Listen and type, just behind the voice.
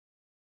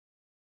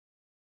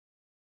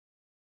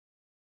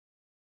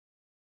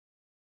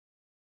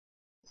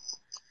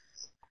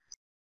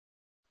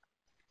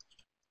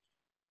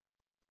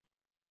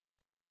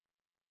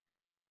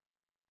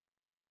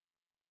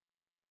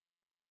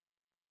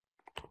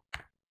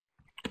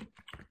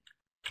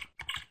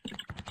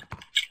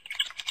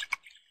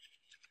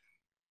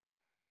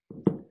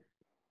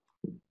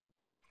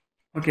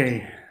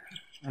Okay,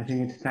 I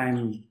think it's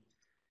time.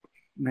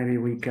 Maybe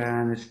we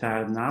can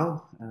start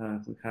now.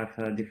 We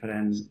have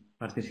different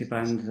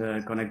participants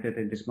connected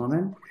at this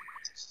moment.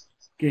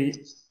 Okay,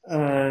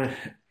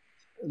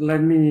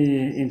 let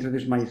me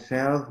introduce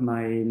myself.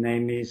 My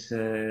name is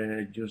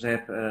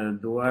Josep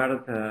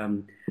Duart.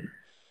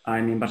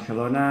 I'm in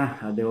Barcelona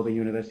at the Open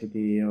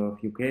University of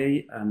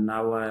UK, and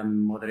now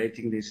I'm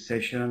moderating this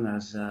session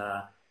as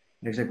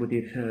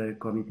executive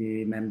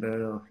committee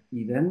member of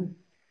EDEN.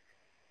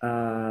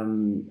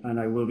 And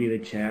I will be the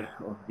chair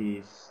of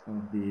this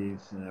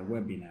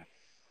webinar.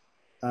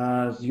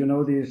 As you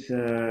know, this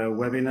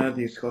webinar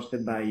is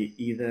hosted by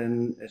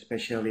EDEN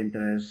Special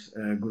Interest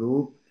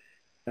Group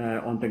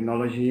on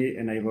technology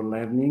enabled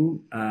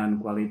learning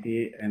and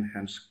quality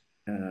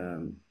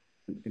enhancement.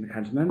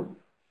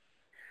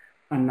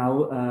 And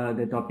now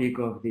the topic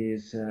of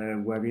this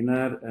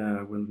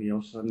webinar will be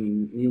also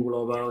new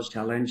global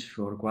challenge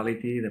for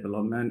quality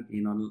development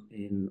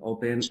in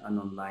open and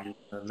online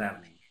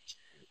learning.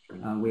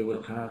 And we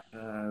will have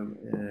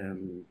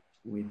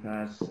with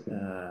us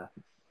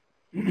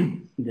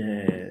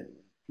the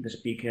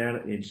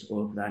speaker is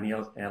Ulf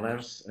Daniel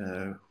Ehlers,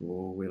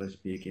 who will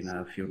speak in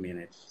a few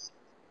minutes.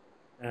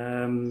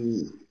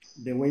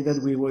 The way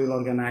that we will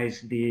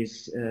organize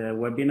this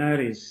webinar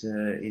is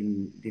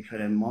in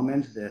different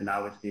moments.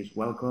 Now it's this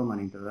welcome and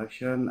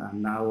introduction,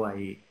 and now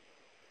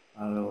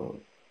I'll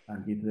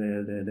give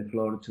the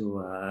floor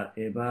to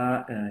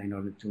Eva in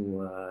order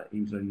to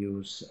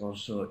introduce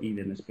also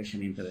EDEN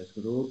Special Interest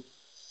Group.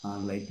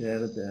 And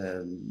later,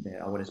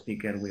 our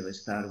speaker will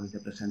start with a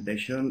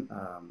presentation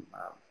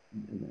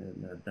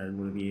that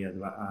will be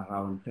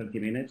around 30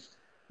 minutes.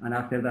 And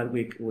after that,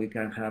 we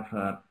can have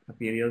a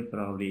period,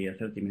 probably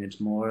 30 minutes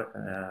more,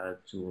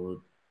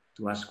 to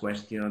ask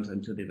questions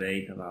and to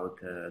debate about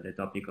the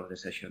topic of the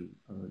session,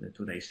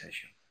 today's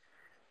session.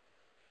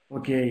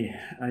 Okay,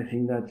 I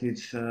think that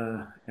it's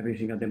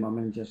everything at the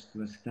moment. Just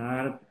to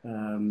start,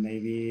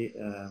 maybe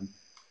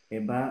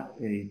Eva,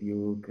 if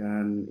you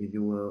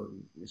will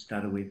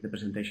start with the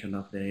presentation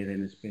of the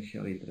EDEN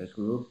Special Interest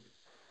Group,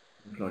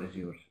 the floor is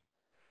yours.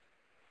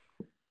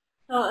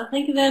 So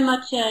thank you very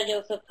much,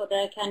 Joseph, for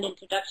the kind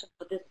introduction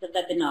for this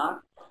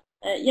webinar.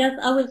 Yes,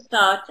 I will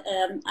start.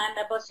 I'm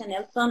Ebba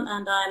Nelson,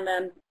 and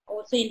I'm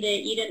also in the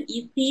EDEN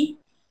EC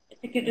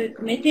Executive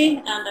Committee,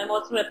 and I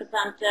also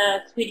represent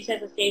the Swedish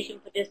Association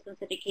for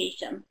Distance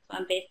Education. So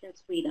I'm based in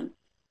Sweden.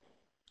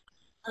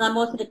 And I'm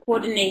also the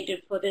coordinator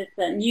for this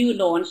new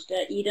launched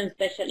EDEN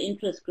Special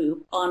Interest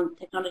Group on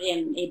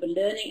technology-enabled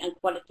learning and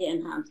quality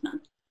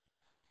enhancement.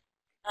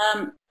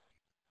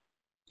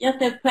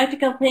 Just a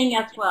practical thing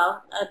as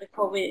well,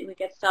 before we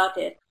get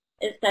started,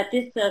 is that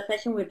this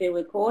session will be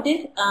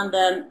recorded, and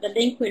the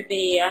link will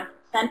be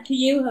sent to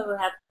you who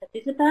have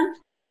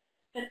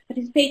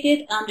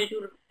participated, and it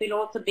will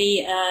also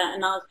be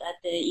announced at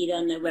the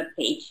EDEN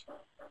webpage.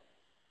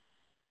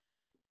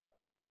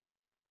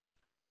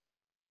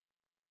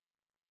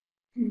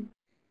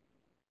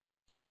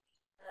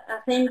 I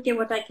think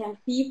what I can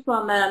see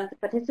from the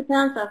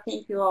participants, I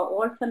think you are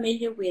all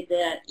familiar with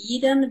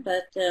EDEN,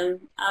 but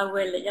I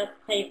will just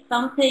say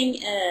something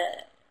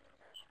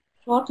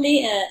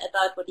shortly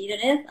about what EDEN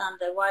is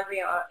and why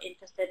we are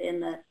interested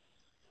in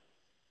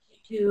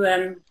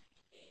to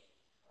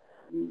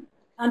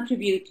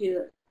contribute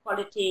to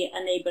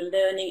quality-enabled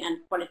learning and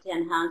quality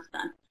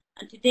enhancement.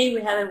 And today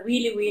we have a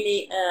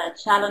really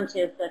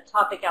challenging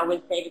topic, I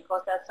will say,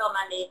 because there are so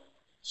many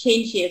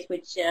changes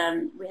which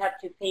we have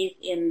to face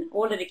in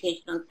all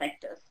educational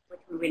sectors,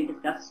 which we will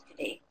discuss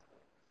today.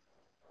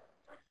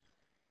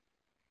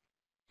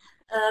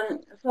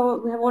 So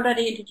we have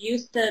already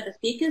introduced the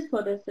speakers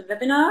for this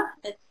webinar.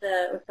 It's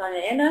Ulf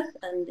Daniel Ehlers,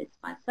 and it's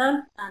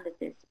myself, and it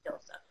is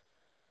Joseph.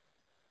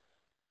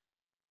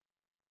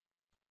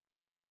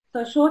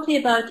 So shortly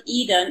about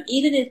EDEN.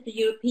 EDEN is the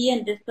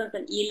European Distance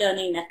and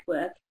E-Learning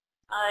Network.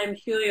 I'm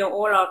sure you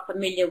all are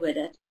familiar with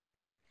it.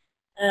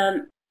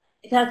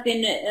 It has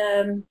been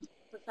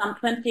for some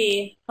 5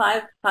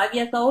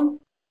 years old.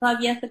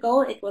 5 years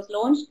ago, it was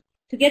launched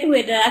together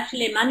with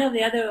actually many of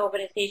the other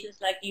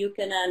organizations like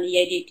UCAN and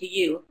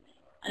EAD2U.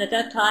 And at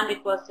that time,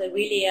 it was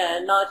really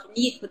a large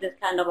need for this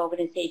kind of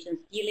organizations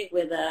dealing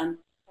with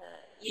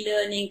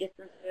e-learning,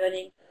 distance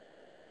learning.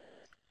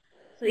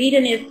 So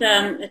EDEN is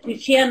to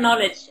share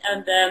knowledge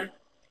and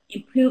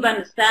improve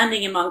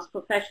understanding amongst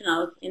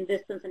professionals in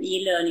distance and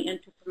e-learning,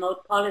 and to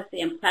promote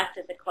policy and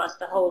practice across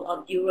the whole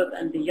of Europe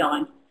and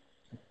beyond.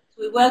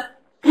 We work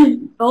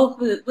both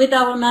with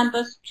our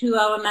members, to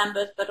our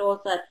members, but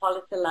also at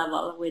policy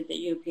level with the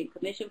European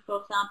Commission,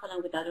 for example,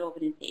 and with other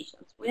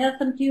organizations. We have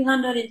some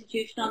 200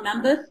 institutional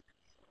members,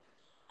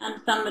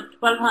 and some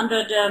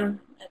 1,200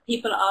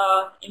 people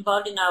are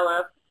involved in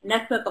our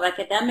network of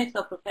academics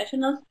or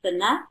professionals, the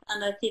NAP,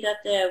 and I see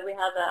that we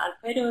have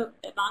Alfredo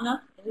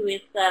Banga, who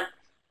is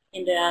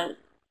in the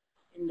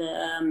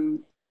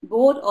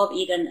board of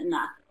EDEN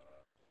NAP.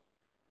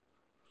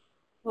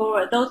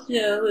 For those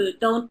who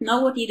don't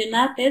know what EDEN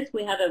NAP is,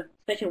 we have a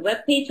special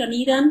web page on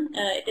EDEN.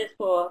 It is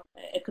for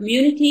a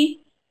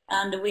community,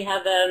 and we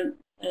have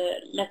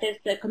let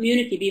this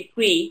community be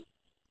free,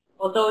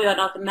 although you are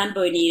not a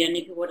member in Eden,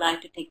 if you would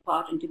like to take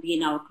part and to be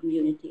in our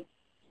community.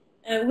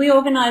 We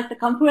organize the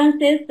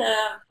conferences,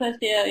 first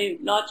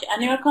large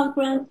annual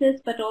conferences,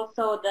 but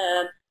also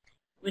the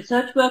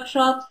research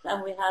workshops,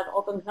 and we have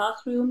open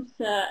classrooms,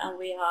 and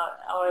we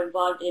are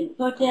involved in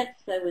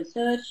projects,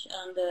 research,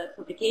 and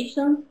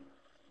publications.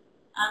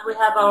 And we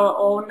have our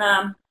own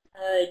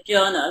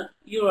journal,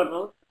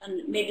 Ural,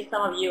 and maybe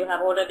some of you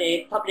have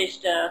already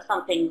published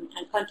something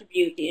and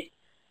contributed,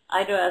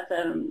 either as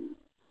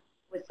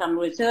with some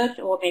research,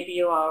 or maybe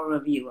you are a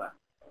reviewer.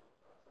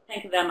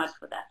 Thank you very much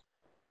for that.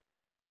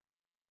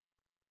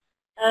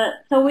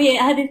 So we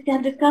have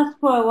discussed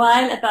for a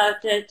while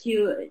about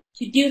to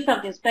do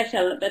something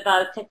special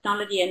about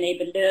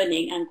technology-enabled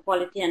learning and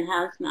quality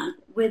enhancement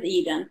with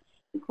Eden,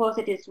 because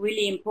it is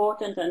really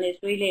important and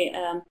it's really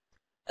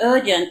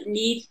urgent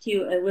needs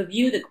to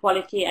review the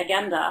quality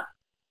agenda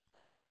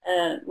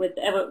with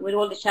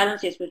all the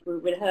challenges which we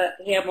will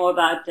hear more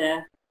about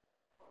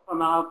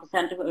from our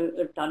presenter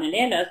Ulf Daniel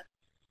Ehlers.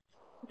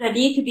 There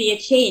needs to be a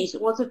change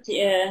also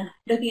to,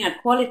 looking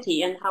at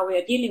quality and how we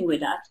are dealing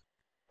with that.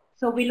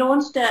 So we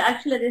launched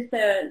actually this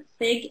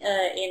SIG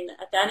in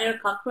at the annual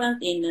conference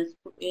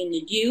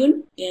in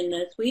June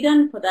in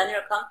Sweden for the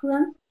annual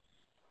conference,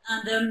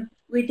 and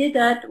we did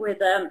that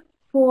with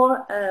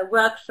 4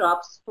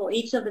 workshops for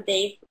each of the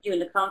days during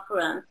the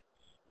conference,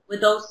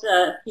 with those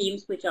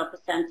themes which are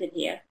presented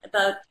here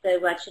about the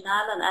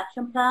rationale and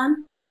action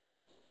plan,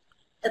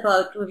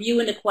 about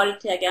reviewing the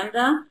quality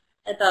agenda,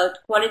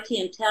 about quality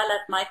intel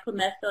at micro,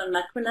 meso, and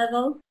macro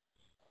level,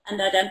 and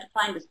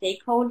identifying the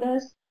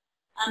stakeholders,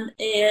 and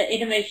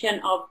innovation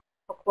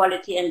for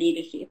quality and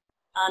leadership.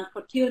 And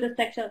for 2 of the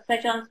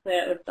sessions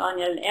where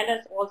Daniel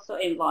Ehlers also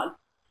involved,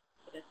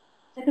 for the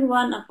second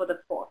one and for the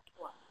 4th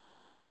one.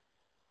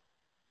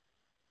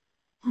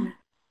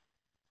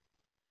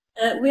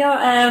 We are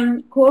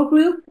a core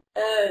group,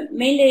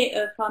 mainly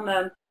from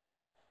the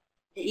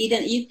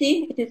Eden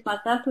EC. It is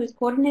myself who is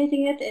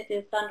coordinating it. It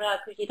is Sandra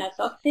Krishina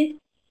Soksik,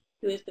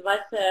 who is the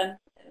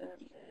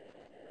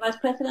Vice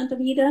President of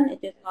Eden.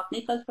 It is Mark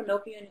Nichols from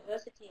Local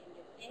University in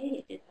the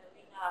UK. It is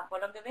Marina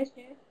Bologavescu,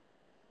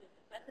 who is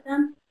the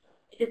President.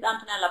 It is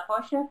Antonella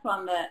Porsche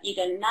from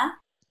Eden NAP,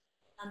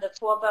 and the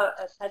former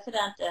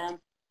President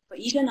for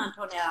Eden,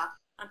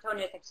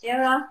 Antonio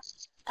Teixeira,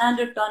 and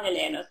Daniel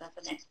Ehlers as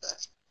an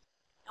expert.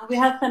 And we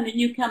have some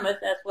newcomers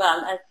as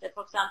well, as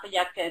for example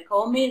Jack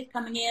Comey is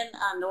coming in,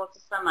 and also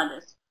some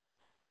others.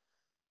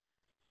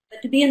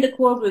 But to be in the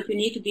core group, you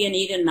need to be an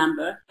Eden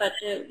member, but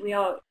we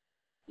are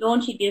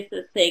launching this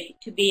SIG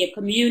to be a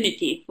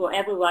community for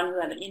everyone who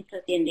have an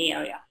interest in the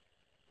area.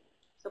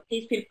 So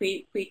please feel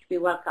free to be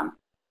welcome.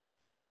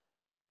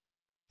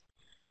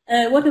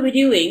 What are we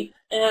doing?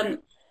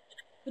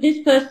 For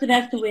this first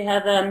semester, we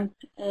have an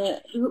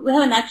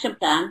action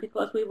plan,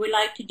 because we would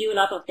like to do a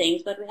lot of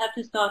things, but we have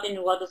to start in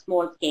a rather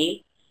small scale.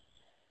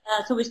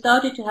 So we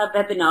started to have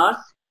webinars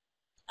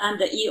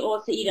and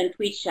also Eden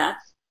tweet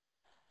chats.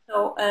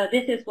 So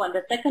this is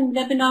the second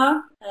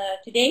webinar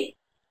today.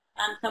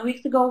 And some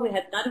weeks ago we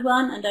had another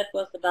one, and that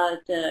was about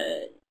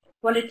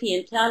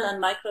quality intel and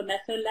micro,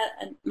 meso,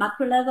 and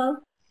macro level.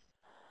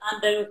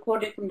 And the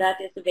recording from that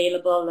is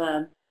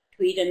available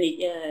to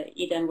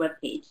Eden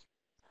webpage.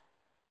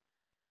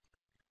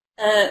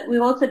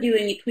 We're also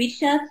doing a tweet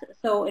chat.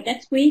 So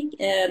next week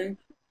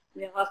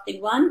we are hosting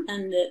one,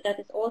 and that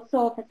is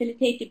also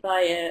facilitated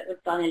by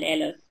Ulf Daniel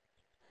Ehlers,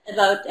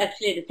 about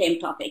actually the same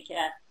topic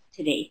as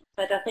today.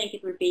 But I think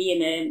it will be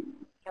in a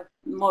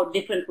more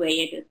different way.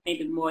 It is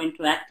maybe more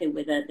interactive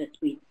with the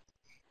tweets.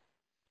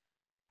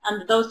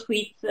 And those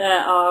tweet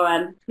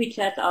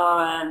chats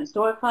are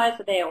historified,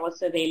 so they are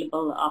also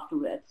available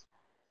afterwards.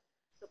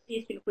 So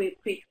please feel free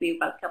to be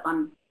welcome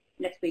on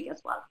next week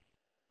as well.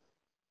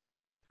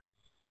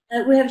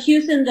 We have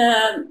chosen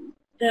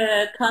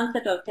the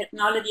concept of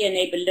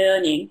technology-enabled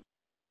learning,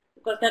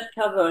 because that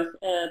covers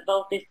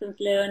both distance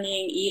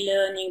learning,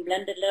 e-learning,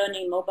 blended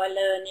learning, mobile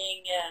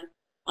learning,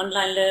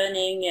 online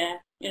learning,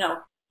 you know,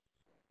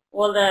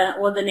 all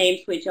the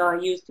names which are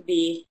used to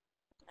be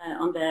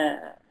on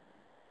the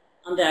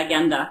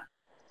agenda.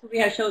 So we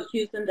have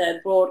chosen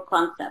the broad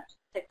concept,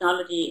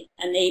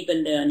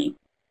 technology-enabled learning.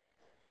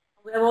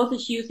 We are also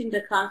choosing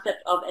the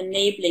concept of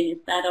enabling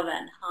instead of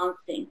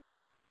enhancing,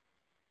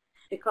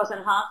 because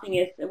enhancing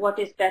is what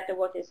is better,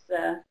 what is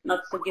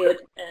not so good.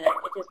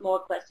 It is more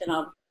a question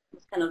of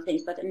this kind of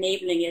things, but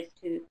enabling is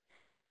to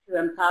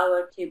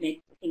empower, to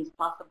make things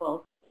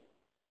possible.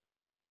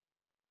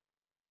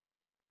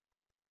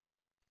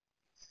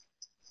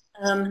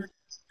 And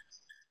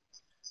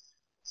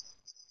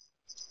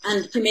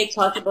to make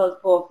possible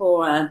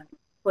for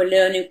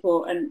learning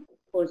for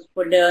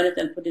learners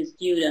and for the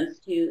students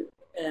to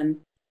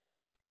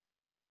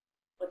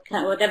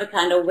whatever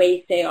kind of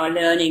ways they are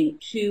learning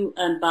through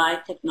and by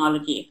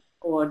technology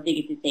or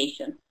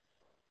digitization.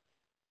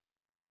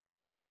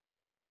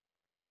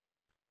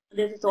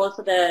 This is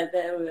also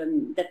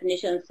the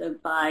definitions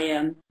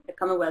by the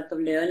Commonwealth of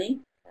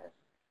Learning,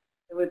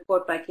 the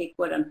report by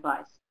Kirkwood and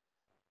Price.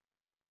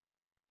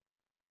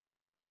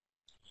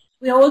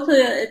 We are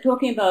also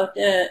talking about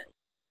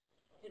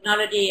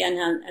technology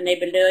and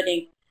enabled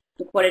learning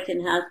and quality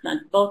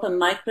enhancement, both on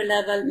micro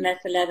level,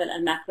 meso level,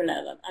 and macro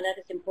level. And that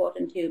is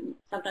important to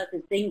sometimes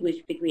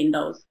distinguish between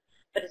those.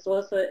 But it's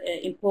also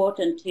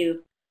important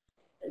to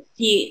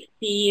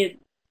see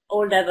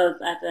all levels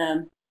as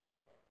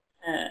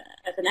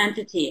an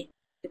entity,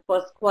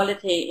 because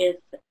quality is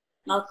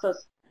not so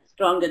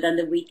stronger than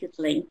the weakest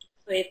link.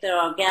 So if there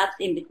are gaps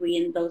in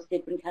between those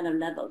different kind of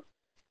levels,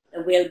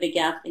 there will be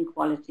gaps in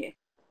quality.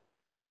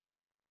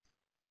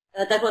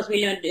 That was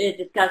really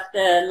discussed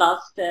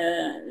last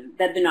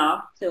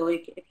webinar. So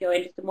if you're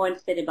more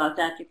interested about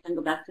that, you can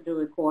go back to the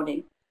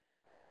recording.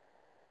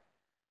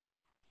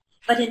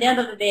 But in the end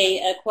of the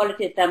day,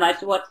 quality is so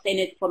much what's in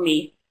it for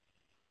me.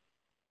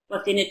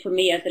 What's in it for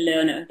me as a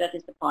learner, that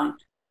is the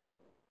point.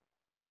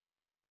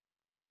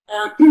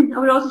 I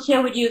will also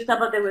share with you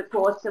some of the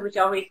reports which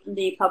are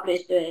recently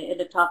published in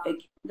the topic.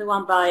 The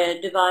one by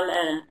Duval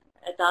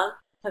et al.,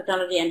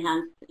 Technology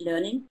Enhanced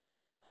Learning.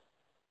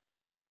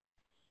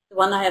 The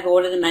one I have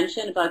already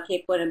mentioned about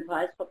Cape Word and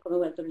Price for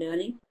Commonwealth of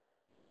Learning.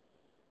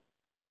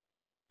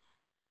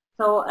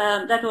 So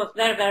that was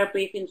very, very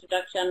brief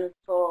introduction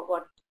for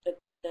what this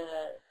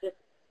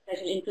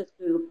special interest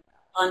group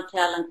on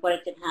TEL and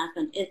quality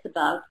enhancement is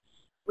about.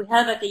 We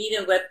have at the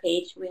Eden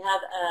webpage, we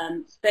have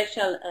a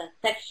special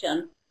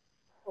section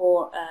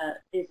for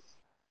this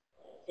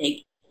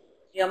thing.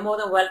 You're more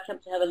than welcome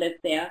to have a look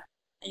there,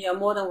 and you're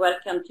more than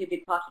welcome to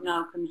be part of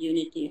our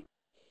community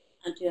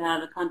and to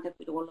have a contact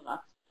with all of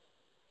us.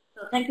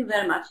 So thank you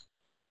very much.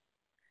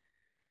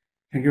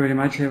 Thank you very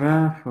much,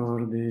 Eva,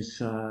 for this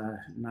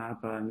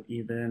NAP and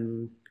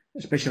Eden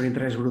special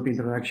interest group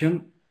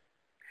introduction.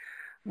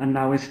 And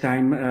now it's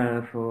time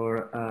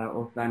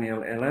of Daniel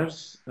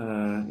Ehlers.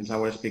 Is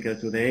our speaker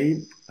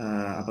today.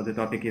 About the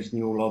topic is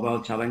new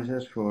global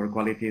challenges for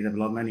quality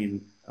development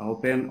in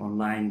open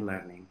online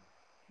learning.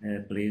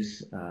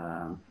 Please,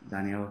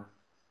 Daniel,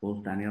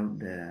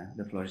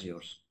 the floor is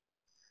yours.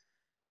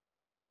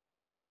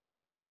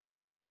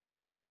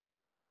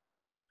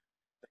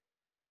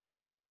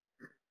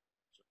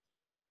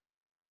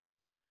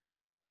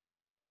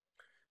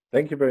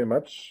 Thank you very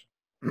much,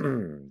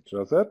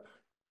 Joseph.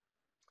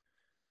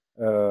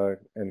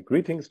 And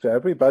greetings to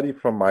everybody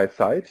from my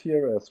side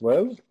here as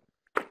well.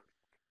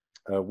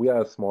 We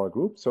are a small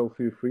group, so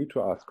feel free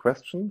to ask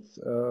questions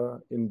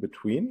in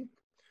between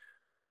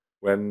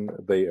when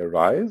they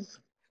arise.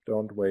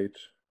 Don't wait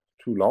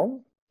too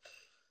long.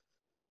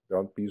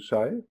 Don't be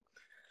shy.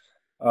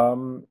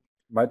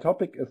 My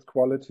topic is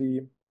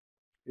quality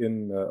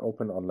in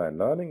open online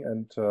learning,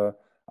 and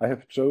I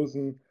have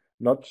chosen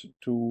not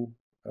to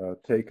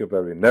take a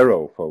very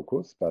narrow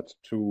focus, but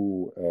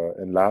to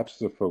enlarge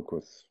the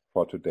focus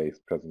for today's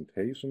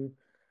presentation,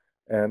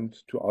 and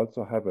to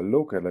also have a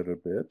look a little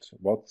bit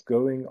what's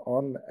going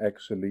on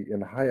actually in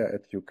higher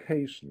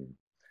education.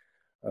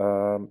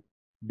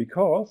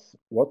 Because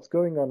what's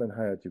going on in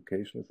higher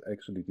education is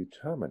actually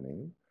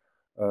determining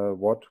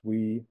what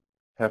we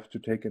have to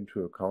take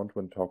into account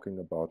when talking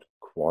about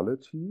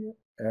quality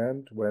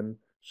and when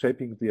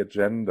shaping the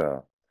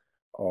agenda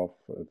of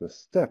the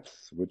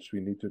steps which we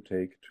need to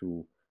take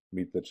to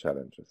meet the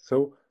challenges.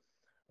 So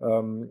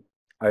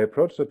I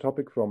approach the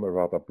topic from a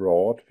rather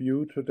broad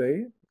view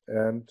today,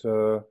 and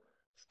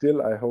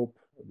still I hope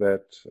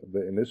that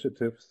the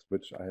initiatives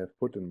which I have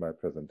put in my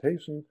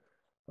presentation,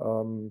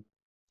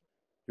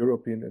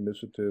 European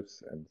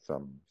initiatives and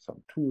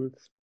some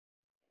tools,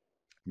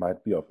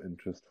 might be of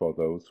interest for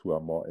those who are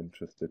more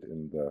interested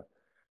in the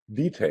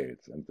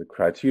details and the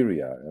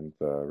criteria and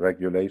the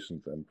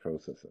regulations and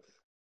processes.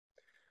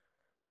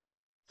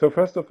 So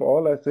first of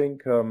all, I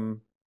think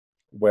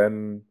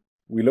when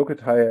we look at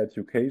higher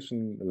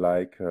education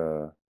like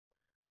a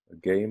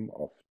game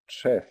of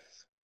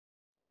chess,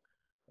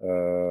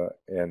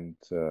 and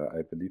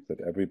I believe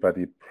that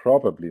everybody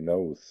probably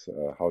knows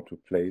how to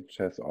play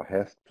chess or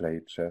has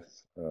played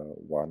chess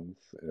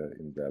once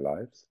in their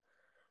lives,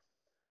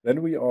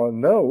 then we all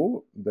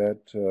know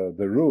that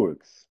the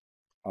rules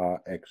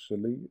are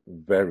actually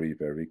very,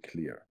 very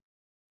clear.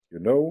 You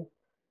know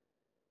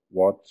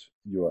what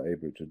you are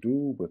able to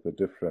do with the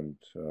different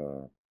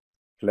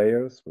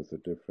players, with the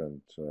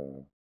different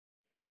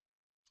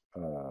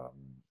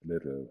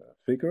little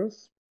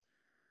figures.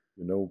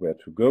 You know where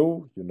to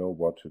go, you know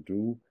what to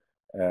do,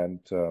 and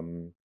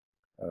you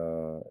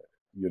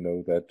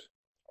know that,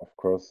 of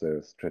course,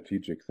 there's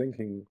strategic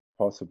thinking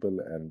possible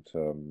and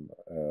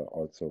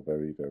also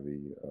very,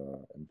 very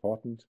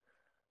important,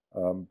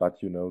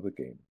 but you know the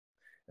game.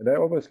 And I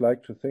always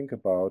like to think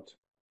about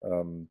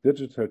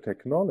digital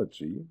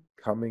technology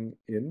coming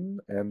in,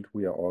 and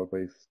we are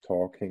always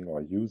talking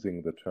or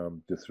using the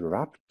term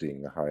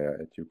disrupting higher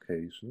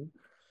education.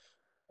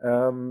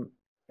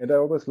 And I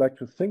always like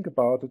to think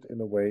about it in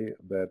a way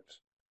that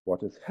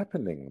what is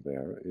happening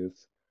there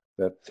is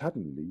that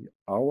suddenly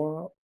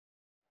our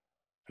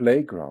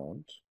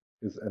playground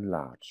is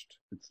enlarged.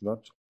 It's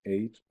not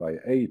 8 by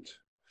 8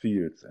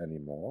 fields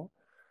anymore,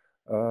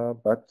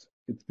 but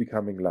it's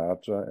becoming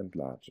larger and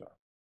larger.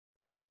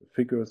 The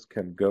figures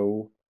can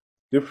go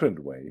different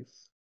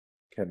ways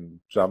can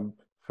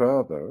jump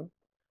further,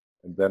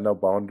 and there are no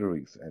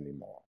boundaries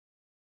anymore.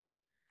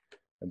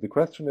 And the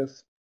question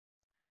is,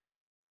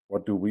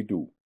 what do we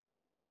do?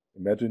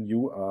 Imagine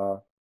you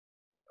are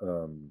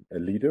a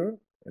leader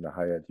in a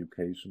higher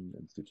education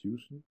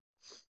institution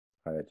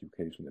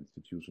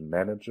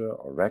manager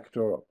or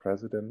rector or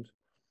president.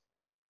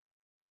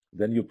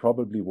 Then you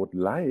probably would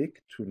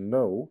like to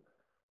know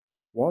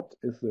what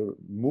is the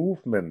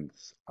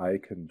movements I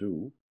can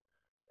do,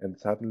 and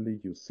suddenly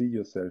you see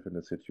yourself in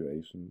a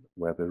situation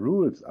where the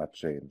rules are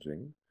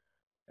changing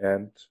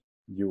and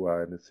you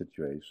are in a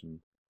situation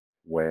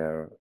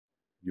where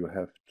you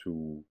have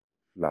to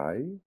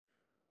fly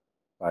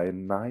by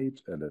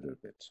night a little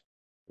bit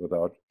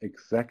without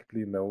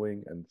exactly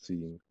knowing and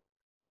seeing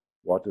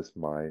what is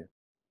my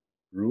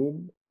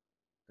room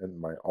and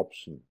my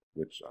option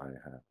which I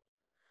have.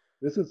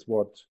 This is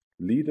what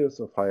leaders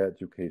of higher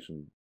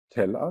education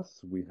tell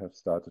us. We have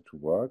started to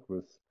work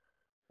with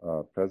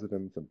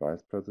presidents and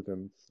vice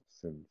presidents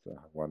since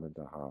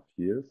 1.5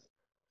 years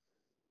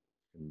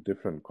in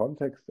different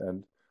contexts,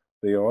 and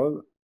they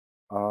all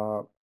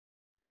are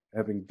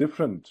having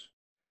different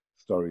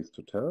stories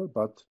to tell,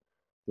 but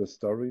the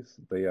stories,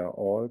 they are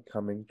all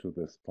coming to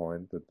this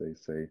point that they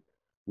say,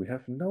 we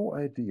have no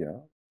idea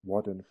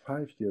what in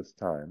 5 years'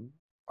 time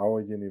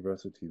our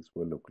universities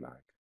will look like.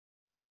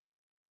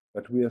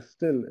 But we are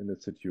still in a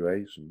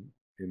situation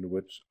in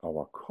which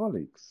our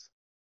colleagues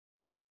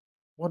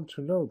want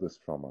to know this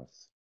from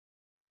us.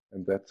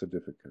 And that's a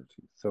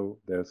difficulty. So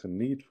there's a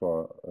need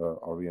for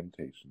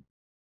orientation.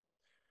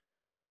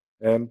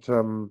 And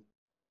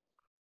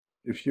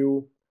if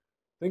you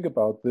think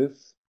about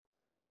this,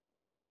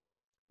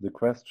 the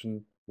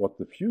question what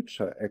the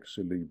future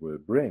actually will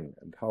bring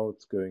and how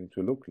it's going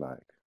to look like,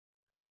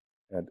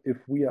 and if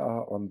we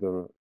are on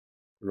the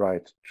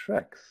right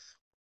tracks,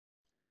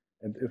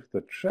 and if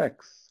the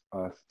tracks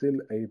are still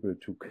able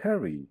to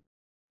carry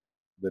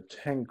the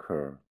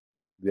tanker,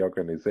 the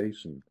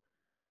organization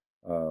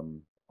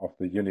of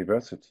the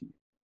university,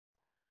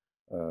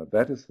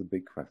 that is the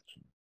big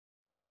question.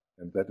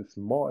 And that is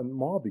more and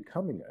more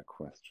becoming a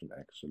question,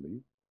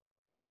 actually.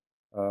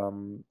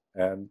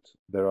 And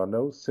there are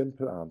no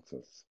simple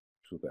answers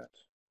to that.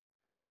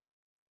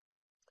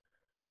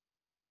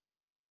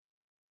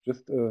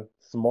 Just a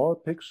small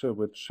picture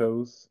which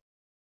shows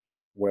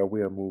where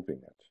we are moving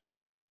at.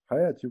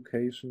 Higher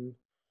education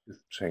is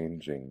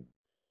changing,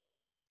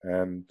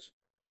 and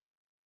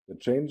the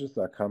changes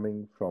are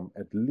coming from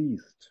at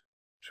least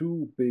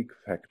 2 big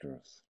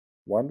factors.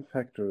 One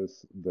factor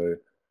is the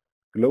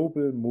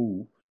global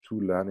move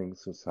to learning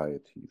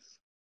societies.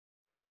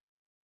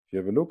 If you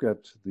have a look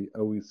at the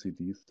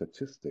OECD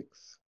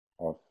statistics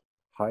of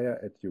higher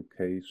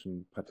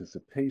education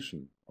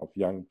participation of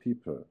young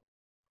people,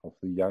 of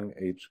the young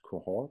age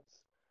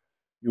cohorts,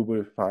 you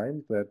will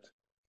find that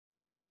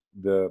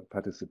the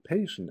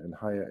participation in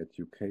higher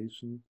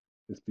education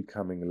is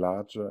becoming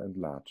larger and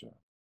larger.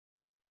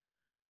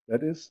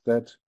 That is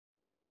that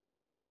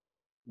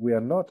we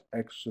are not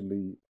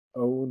actually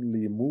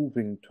only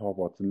moving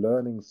towards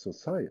learning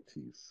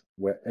societies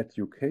where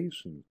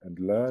education and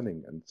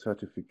learning and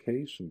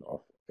certification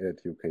of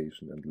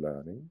education and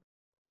learning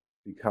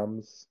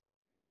becomes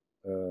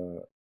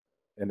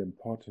an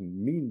important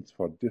means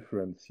for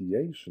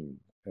differentiation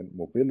and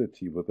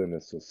mobility within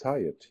a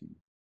society,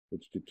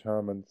 which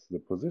determines the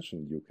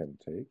position you can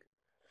take.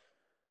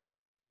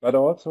 But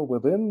also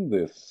within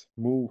this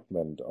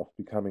movement of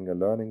becoming a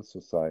learning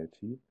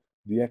society,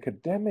 the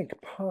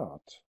academic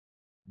part,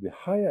 the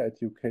higher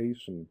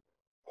education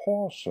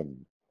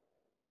portion,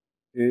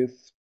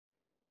 is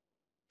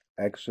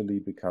actually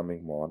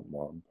becoming more and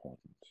more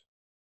important.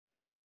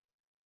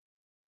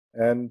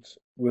 And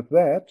with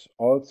that,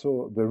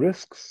 also the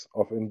risks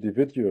of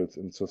individuals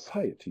in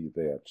society,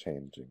 they are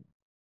changing.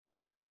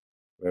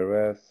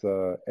 Whereas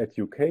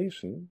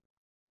education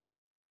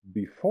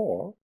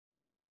before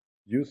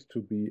used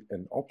to be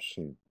an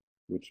option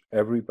which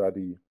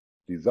everybody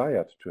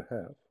desired to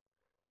have,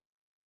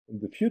 in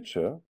the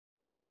future,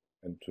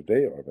 and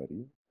today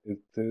already, it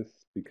is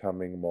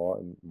becoming more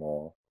and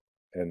more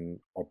an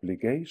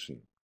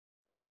obligation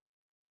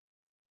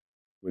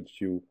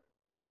which you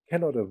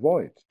cannot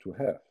avoid to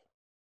have.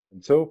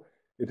 And so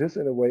it is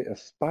in a way a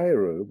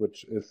spiral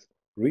which is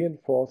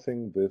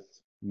reinforcing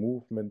this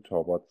movement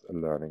towards a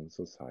learning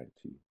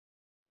society.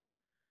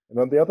 And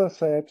on the other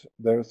side,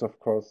 there is of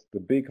course the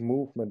big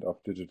movement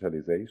of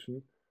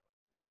digitalization,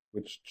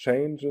 which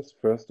changes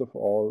first of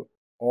all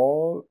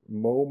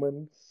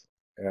moments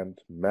and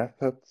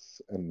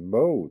methods and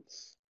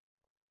modes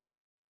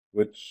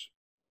which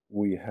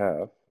we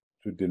have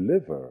to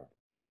deliver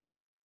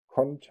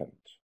content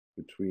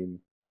between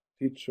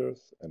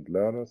teachers and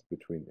learners,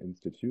 between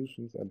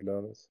institutions and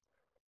learners,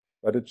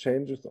 but it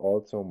changes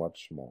also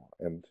much more.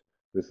 And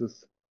this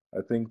is,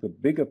 I think, the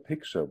bigger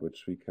picture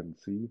which we can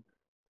see,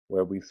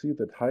 where we see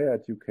that higher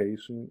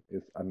education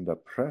is under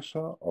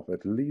pressure of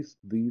at least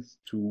these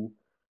 2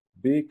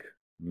 big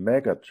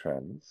mega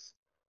trends,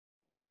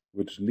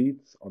 which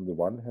leads on the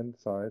one hand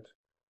side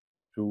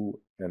to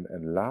an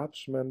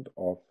enlargement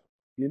of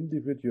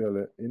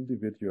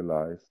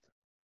individualized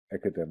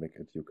academic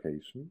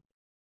education,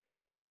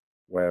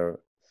 where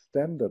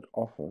standard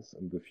offers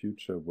in the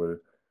future will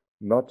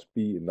not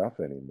be enough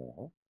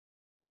anymore.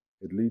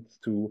 It leads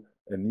to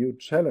a new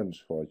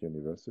challenge for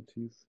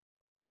universities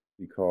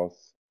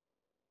because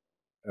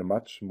a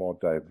much more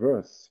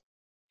diverse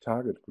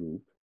target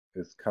group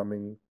is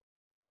coming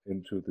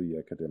into the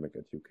academic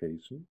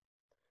education.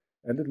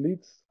 And it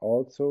leads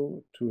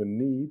also to a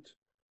need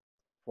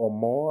for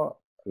more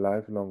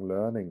lifelong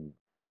learning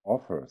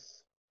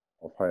offers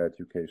of higher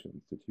education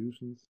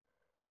institutions,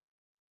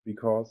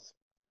 because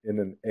in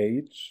an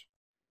age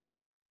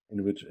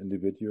in which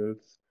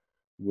individuals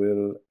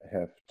will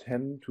have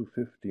 10 to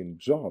 15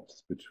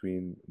 jobs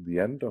between the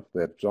end of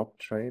their job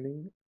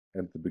training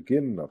and the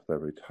beginning of their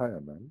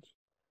retirement,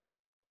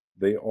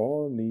 they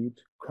all need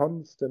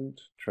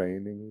constant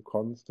training,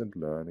 constant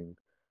learning.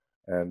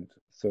 And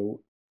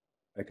so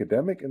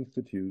academic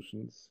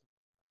institutions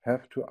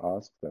have to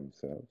ask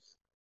themselves,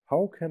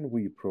 how can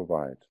we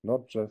provide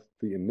not just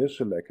the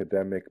initial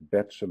academic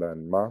bachelor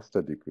and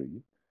master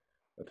degree,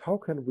 but how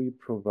can we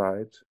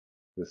provide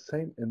the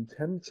same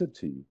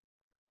intensity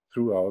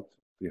throughout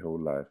the whole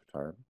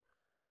lifetime?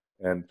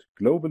 And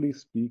globally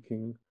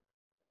speaking,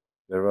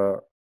 there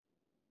are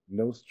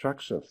no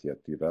structures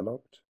yet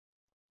developed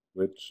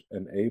which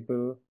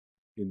enable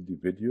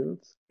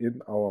individuals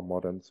in our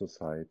modern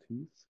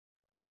societies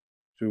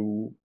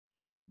to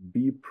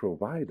be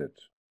provided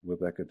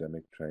with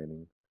academic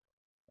training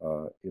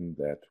in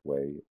that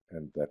way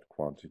and that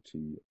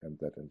quantity and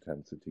that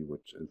intensity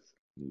which is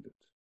needed.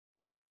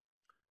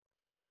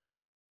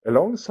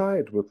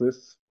 Alongside with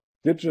this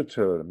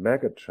digital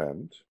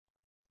megatrend,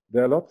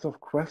 there are lots of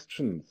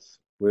questions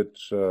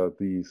which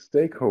the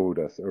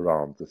stakeholders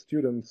around, the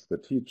students, the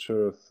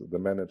teachers, the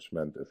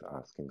management is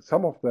asking.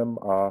 Some of them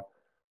are,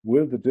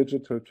 will the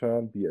digital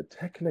turn be a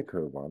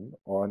technical one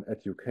or an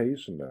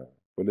educational?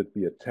 Will it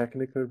be a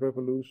technical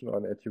revolution or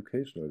an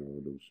educational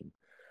revolution?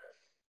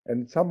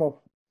 And some of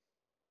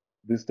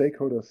the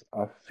stakeholders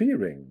are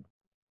fearing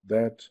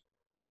that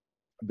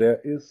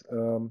there is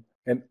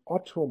an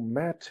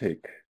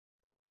automatic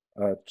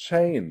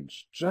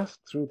change just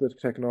through the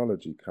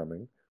technology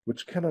coming,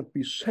 which cannot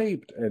be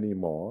shaped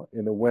anymore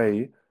in a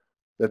way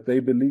that they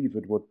believe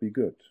it would be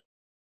good.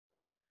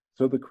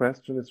 So the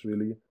question is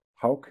really,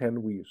 how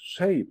can we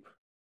shape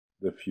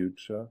the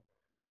future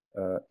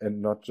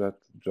and not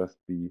just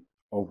be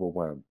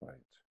overwhelmed by it?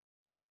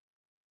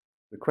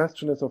 The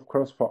question is, of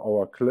course, for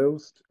our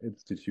closed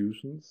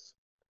institutions,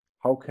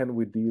 how can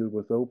we deal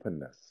with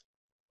openness?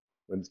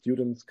 When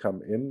students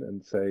come in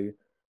and say,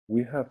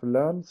 we have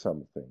learned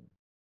something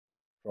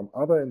from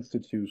other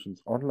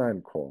institutions'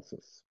 online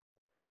courses,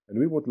 and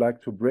we would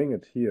like to bring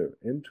it here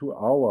into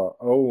our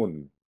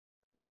own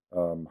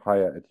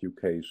higher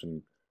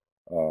education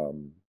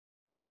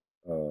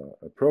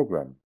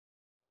program.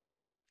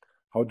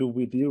 How do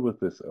we deal with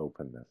this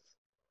openness?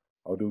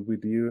 How do we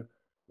deal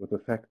with the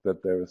fact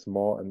that there is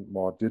more and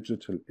more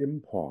digital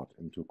import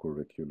into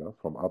curricula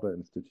from other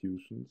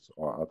institutions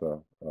or other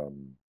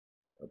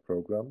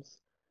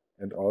programs,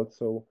 and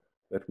also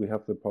that we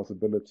have the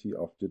possibility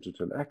of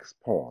digital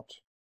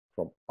export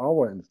from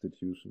our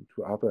institution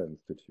to other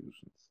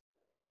institutions?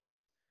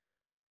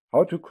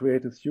 How to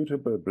create a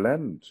suitable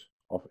blend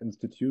of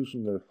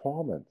institutional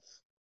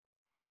formats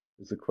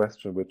is a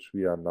question which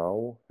we are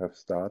now have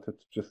started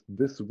just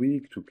this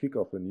week to kick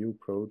off a new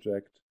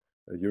project,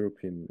 a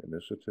European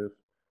initiative,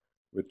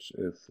 which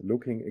is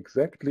looking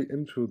exactly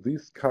into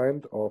these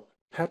kind of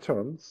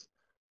patterns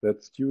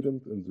that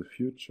students in the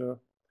future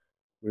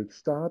will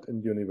start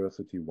in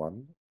University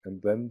 1,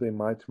 and then they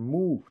might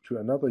move to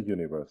another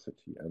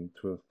university and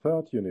to a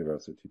third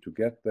university to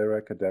get their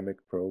academic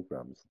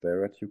programs,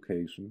 their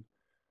education.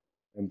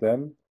 And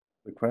then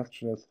the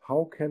question is,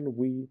 how can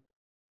we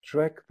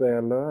track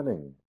their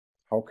learning?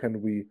 How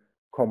can we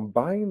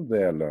combine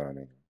their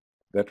learning?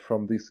 That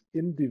from these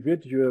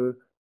individual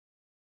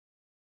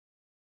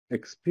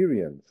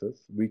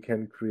experiences, we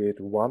can create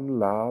one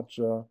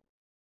larger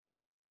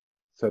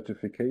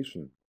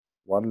certification,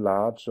 one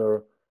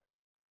larger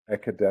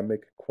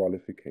academic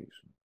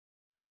qualification.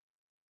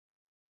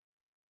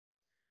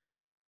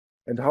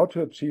 And how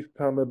to achieve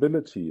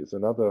permeability is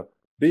another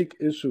big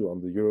issue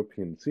on the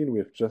European scene. We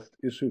have just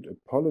issued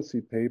a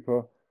policy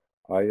paper.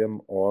 I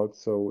am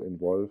also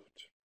involved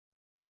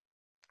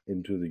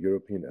into the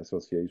European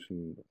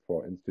Association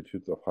for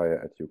Institutes of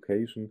Higher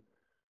Education,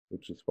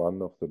 which is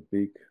one of the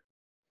big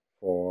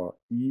 4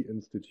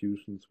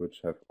 institutions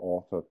which have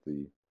authored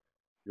the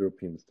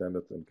European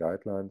standards and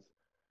guidelines.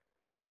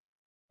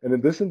 And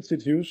in this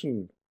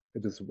institution,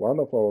 it is one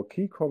of our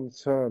key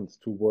concerns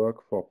to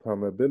work for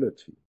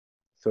permeability,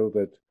 so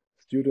that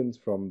students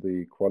from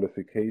the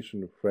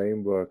qualification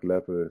framework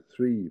level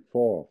 3,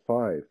 4,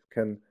 5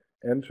 can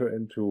enter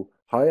into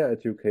higher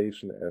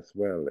education as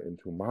well,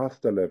 into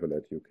master level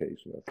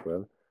education as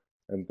well,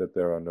 and that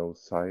there are no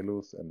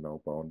silos and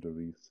no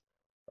boundaries,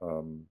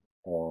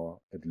 or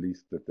at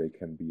least that they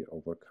can be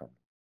overcome.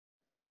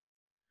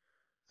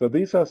 So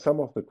these are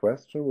some of the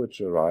questions which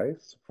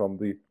arise from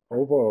the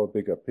overall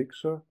bigger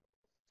picture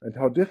and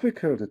how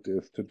difficult it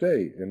is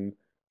today in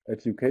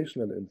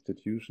educational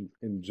institutions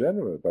in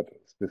general, but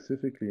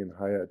specifically in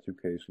higher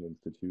education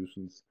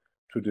institutions,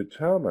 to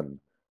determine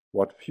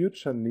what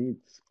future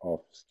needs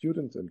of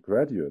students and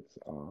graduates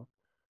are.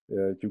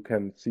 You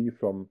can see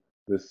from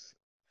this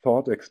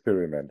thought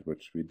experiment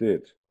which we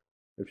did.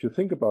 If you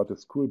think about a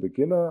school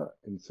beginner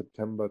in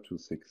September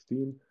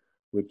 2016,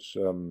 which,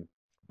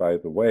 by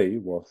the way,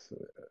 was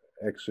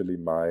actually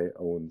my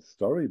own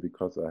story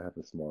because I have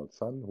a small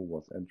son who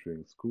was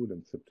entering school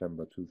in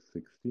September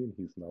 2016.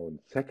 He's now in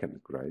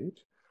second grade.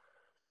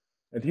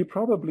 And he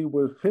probably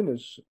will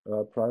finish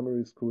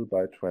primary school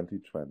by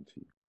 2020.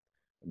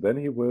 And then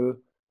he will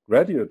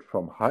graduate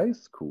from high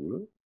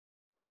school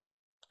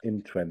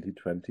in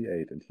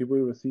 2028, and he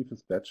will receive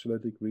his bachelor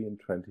degree in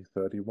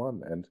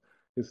 2031 and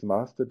his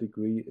master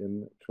degree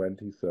in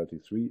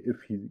 2033 if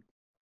he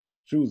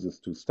chooses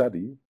to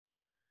study.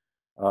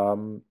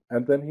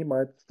 And then he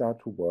might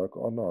start to work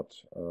or not,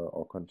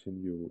 or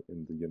continue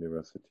in the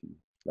university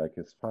like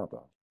his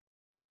father.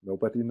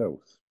 Nobody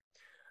knows.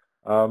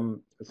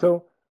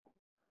 So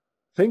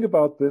think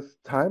about this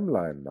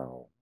timeline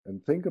now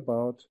and think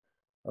about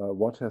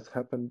what has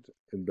happened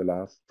in the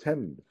last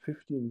 10,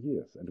 15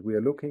 years. And we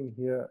are looking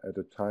here at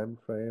a time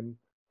frame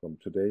from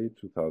today,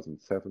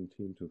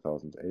 2017,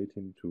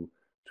 2018 to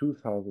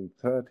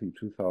 2030,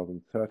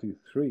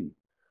 2033.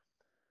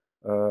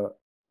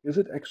 Is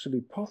it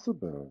actually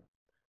possible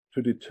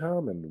to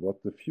determine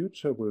what the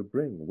future will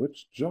bring?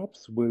 Which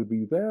jobs will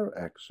be there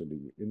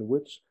actually? In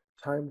which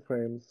time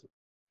frames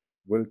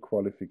will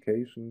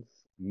qualifications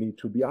need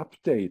to be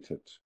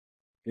updated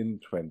in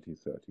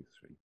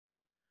 2033?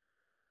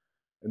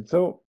 And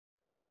so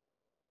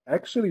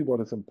actually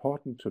what is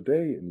important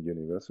today in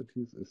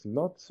universities is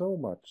not so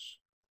much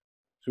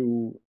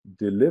to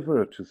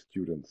deliver to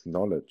students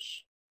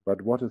knowledge,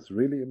 but what is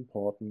really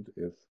important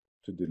is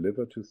to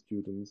deliver to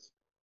students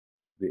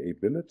the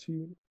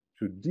ability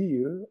to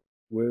deal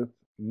with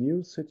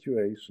new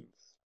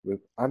situations, with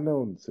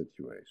unknown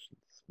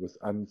situations, with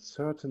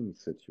uncertain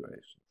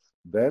situations.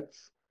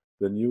 That's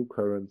the new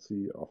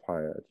currency of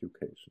higher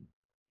education.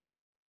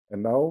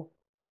 And now,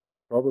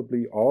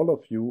 probably all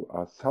of you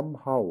are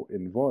somehow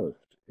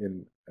involved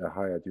in a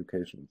higher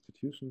education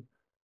institution.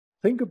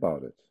 Think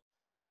about it.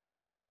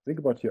 Think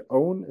about your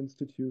own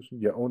institution,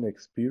 your own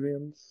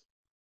experience.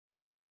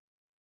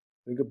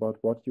 Think about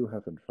what you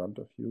have in front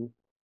of you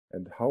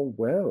and how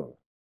well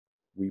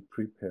we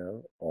prepare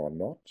or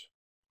not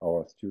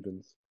our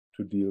students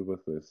to deal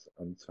with this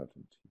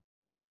uncertainty.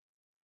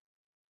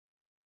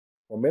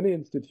 For many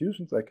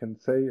institutions, I can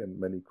say, and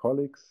many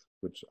colleagues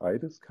which I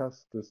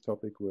discussed this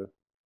topic with,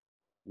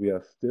 we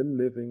are still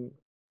living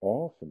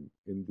often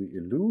in the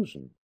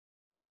illusion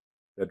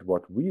that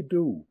what we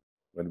do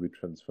when we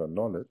transfer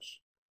knowledge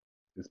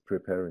is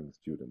preparing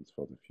students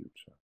for the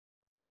future.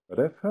 But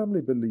I firmly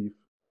believe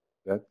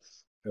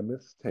that's a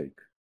mistake.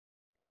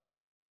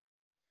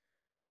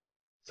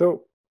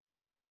 So,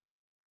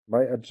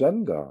 my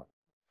agenda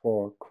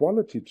for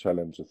quality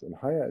challenges in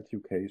higher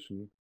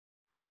education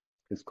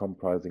is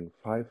comprising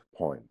 5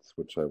 points,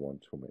 which I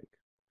want to make.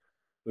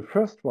 The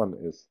first one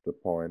is the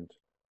point,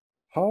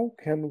 how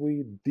can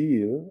we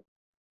deal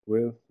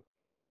with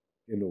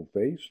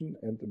innovation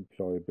and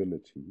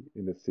employability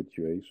in a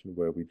situation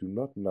where we do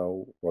not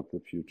know what the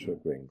future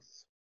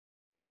brings?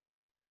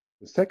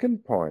 The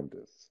second point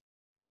is,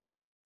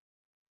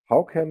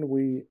 how can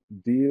we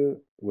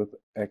deal with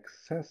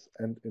access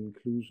and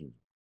inclusion?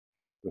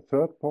 The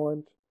third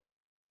point,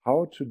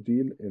 how to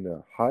deal in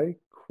a high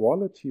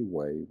quality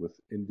way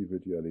with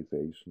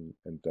individualization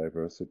and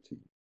diversity.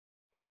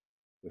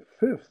 The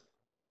fifth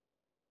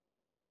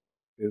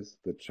is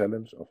the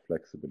challenge of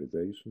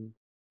flexibilization.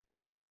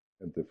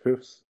 And the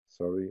fifth,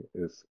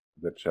 is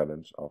the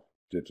challenge of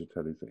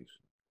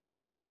digitalization.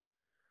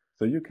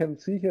 So you can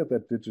see here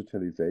that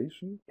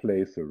digitalization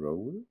plays a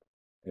role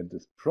and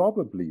is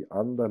probably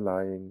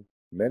underlying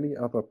many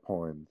other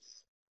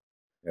points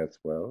as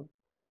well,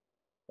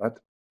 but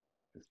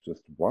it's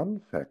just one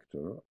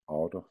factor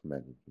out of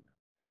many here.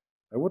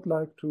 I would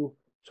like to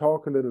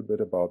talk a little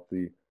bit about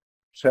the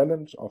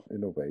challenge of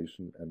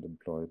innovation and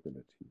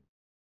employability.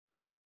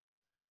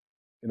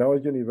 In our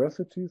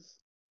universities,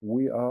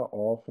 we are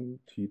often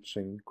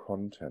teaching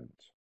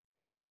content.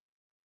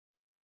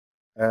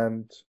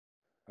 And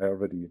I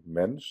already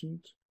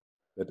mentioned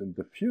that in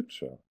the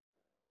future,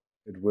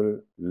 it will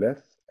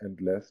less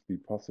and less be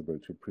possible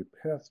to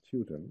prepare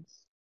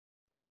students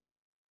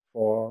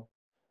for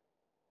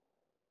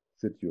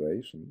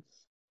situations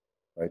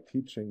by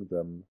teaching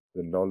them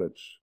the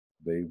knowledge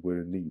they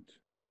will need,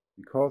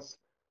 because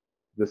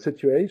the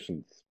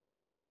situations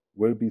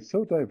will be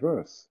so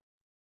diverse,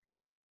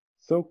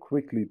 so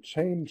quickly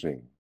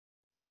changing,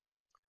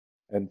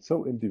 and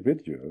so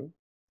individual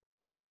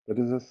that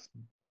it is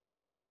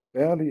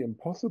barely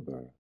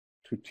impossible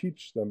to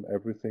teach them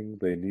everything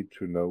they need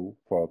to know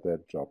for their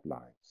job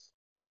lives.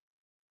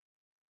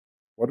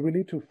 What we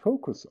need to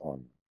focus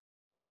on,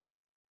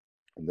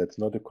 and that's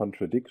not a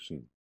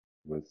contradiction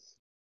with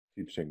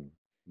teaching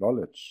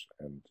knowledge.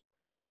 And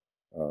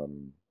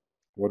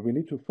what we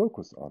need to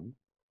focus on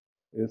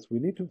is we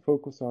need to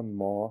focus on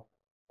more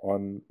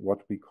on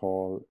what we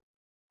call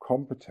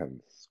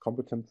competence.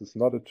 Competence is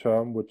not a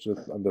term which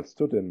is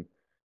understood in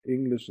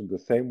English in the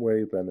same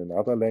way than in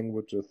other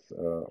languages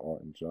or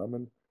in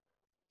German.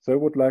 So I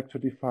would like to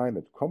define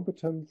it.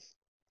 Competence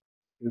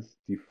is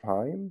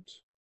defined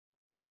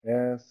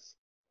as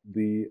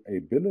the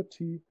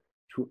ability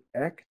to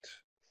act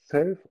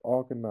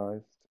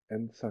self-organized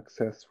and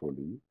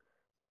successfully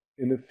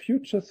in a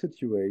future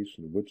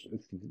situation which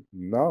is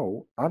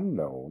now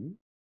unknown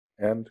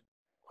and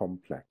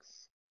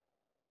complex.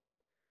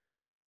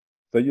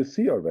 So you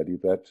see already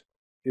that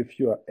if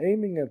you are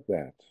aiming at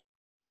that,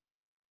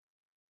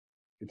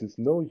 it is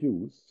no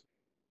use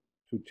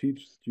to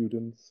teach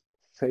students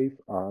safe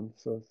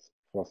answers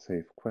for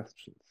safe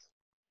questions.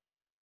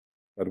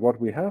 But what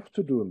we have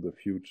to do in the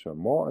future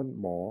more and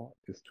more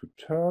is to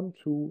turn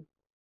to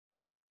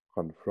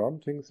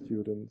confronting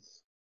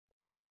students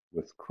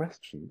with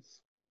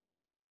questions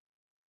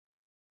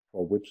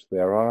for which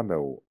there are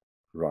no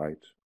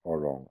right or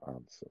wrong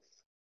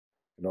answers,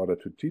 in order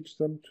to teach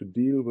them to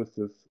deal with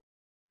this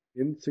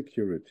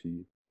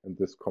insecurity and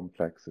this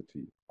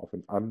complexity of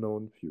an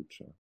unknown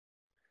future.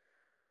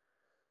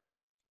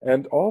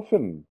 And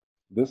often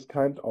this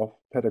kind of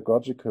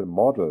pedagogical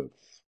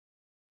models,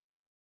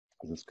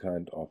 this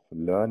kind of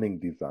learning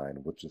design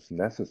which is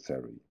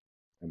necessary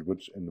and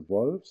which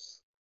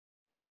involves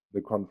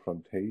the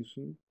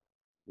confrontation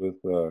with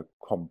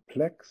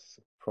complex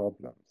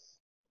problems,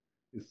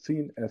 is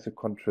seen as a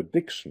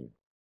contradiction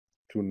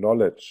to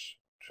knowledge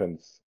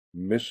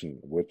transmission,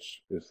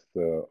 which is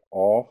the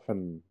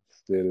often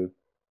still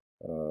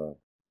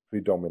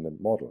predominant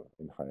model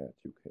in higher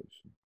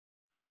education.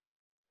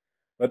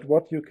 But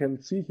what you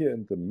can see here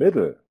in the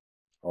middle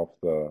of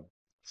the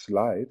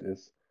slide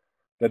is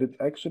that it's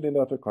actually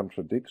not a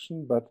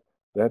contradiction, but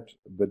that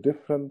the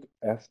different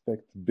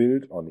aspects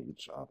build on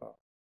each other.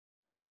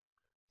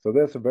 So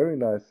there's a very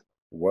nice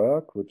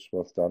work which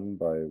was done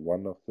by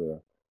one of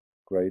the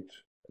great,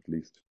 at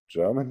least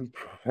German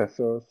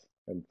professors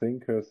and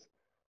thinkers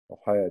of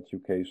higher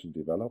education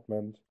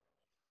development.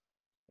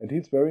 And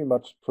he's very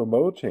much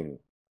promoting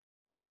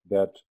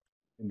that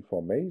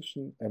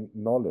information and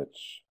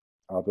knowledge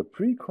are the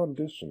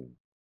precondition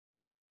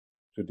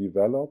to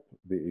develop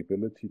the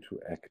ability to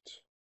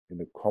act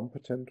in a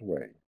competent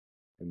way,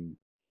 in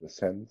the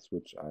sense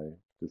which I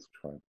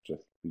described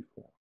just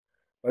before.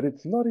 But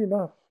it's not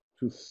enough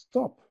to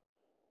stop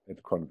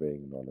at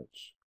conveying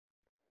knowledge.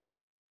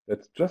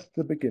 That's just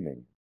the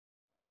beginning.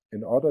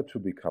 In order to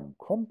become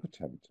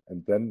competent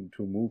and then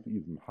to move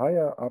even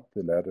higher up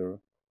the ladder,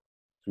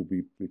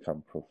 to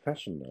become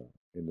professional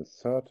in a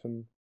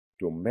certain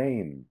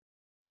domain,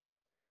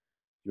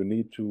 you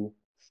need to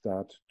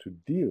start to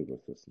deal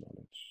with this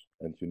knowledge,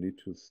 and you need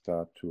to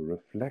start to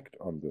reflect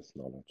on this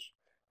knowledge,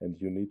 and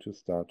you need to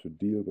start to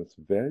deal with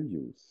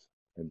values,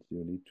 and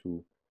you need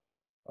to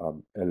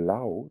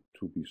allow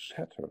to be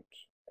shattered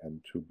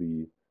and to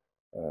be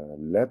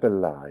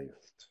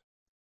levelized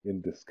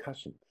in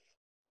discussions,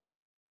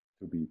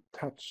 to be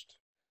touched,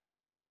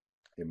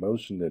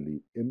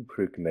 emotionally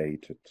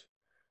impregnated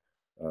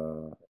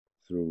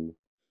through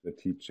the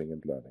teaching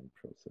and learning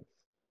process.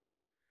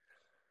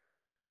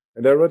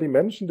 And I already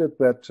mentioned it,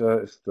 that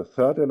is the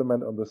third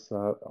element on the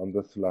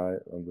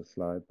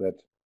slide,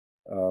 that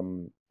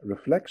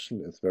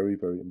reflection is very,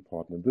 very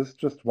important. And this is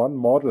just one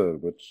model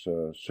which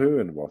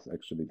Schön was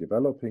actually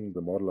developing, the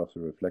model of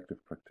the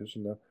reflective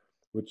practitioner,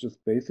 which is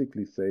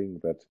basically saying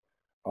that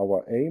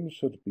our aim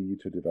should be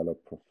to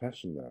develop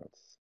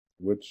professionals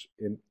which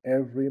in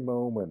every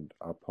moment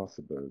are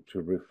possible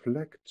to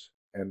reflect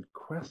and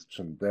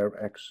question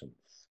their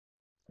actions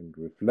and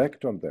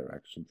reflect on their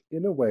actions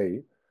in a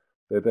way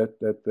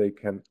that they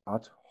can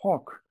ad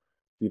hoc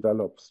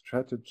develop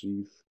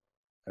strategies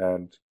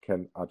and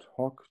can ad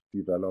hoc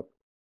develop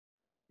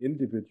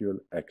individual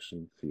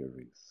action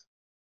theories.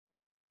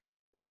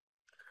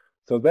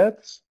 So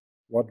that's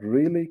what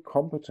really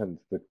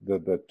competence,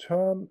 the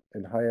term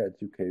in higher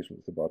education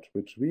is about,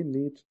 which we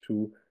need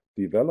to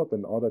develop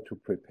in order to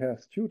prepare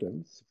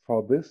students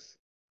for this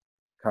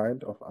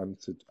kind of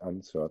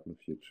uncertain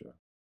future.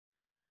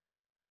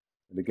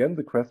 And again,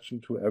 the question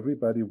to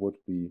everybody would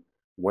be,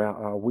 where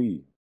are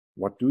we?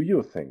 What do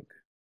you think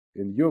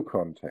in your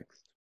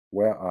context?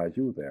 Where are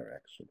you there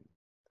actually?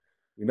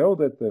 We know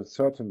that the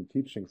certain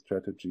teaching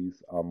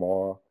strategies are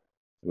more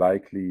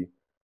likely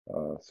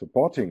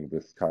supporting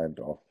this kind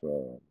of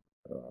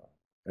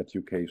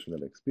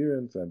educational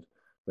experience, and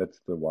that's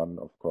the one,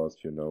 of course,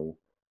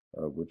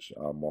 which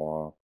are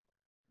more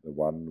the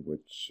one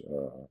which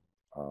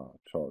are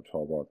turned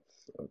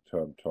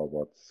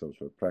towards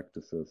social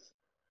practices,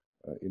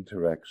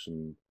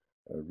 interaction,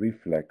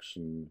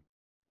 reflection,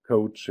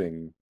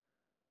 coaching,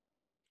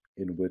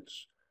 in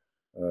which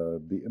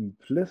the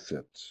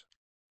implicit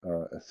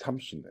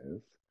assumption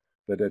is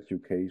that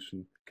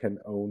education can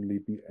only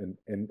be an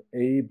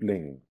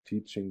enabling,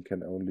 teaching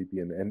can only be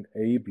an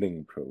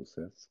enabling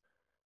process,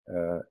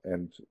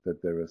 and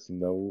that there is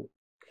no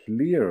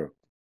clear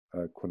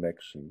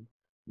connection,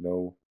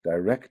 no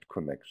direct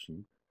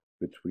connection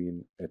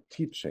between a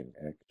teaching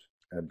act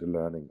and a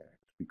learning act,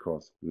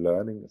 because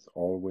learning is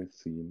always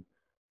seen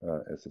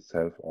as a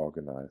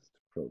self-organized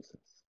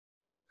process.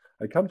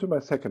 I come to my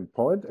second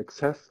point,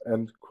 access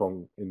and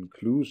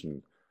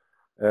inclusion.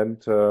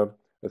 And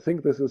I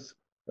think this is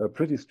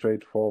pretty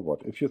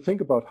straightforward. If you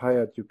think about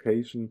higher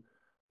education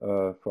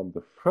from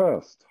the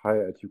first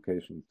higher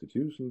education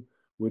institution,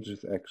 which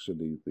is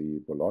actually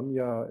the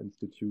Bologna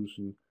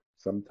institution,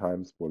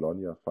 sometimes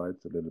Bologna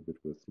fights a little bit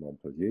with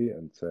Montpellier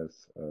and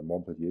says,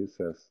 Montpellier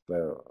says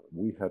there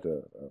we had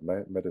a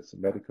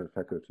medical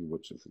faculty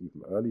which is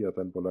even earlier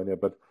than Bologna,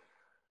 but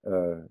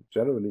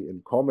generally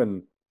in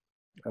common,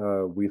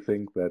 we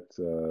think that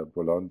the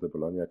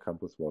Bologna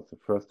campus was the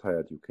first higher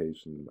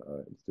education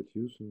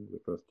institution, the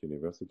first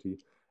university.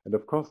 And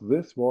of course,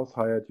 this was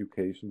higher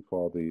education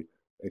for the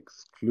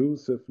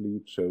exclusively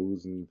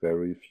chosen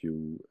very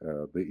few,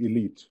 the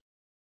elite.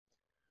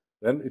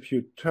 Then if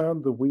you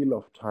turn the wheel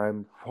of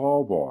time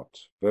forward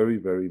very,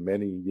 very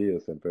many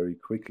years and very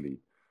quickly,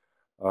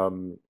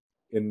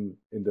 in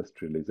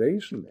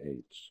industrialization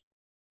age,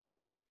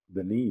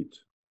 the need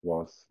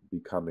was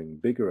becoming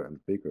bigger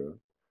and bigger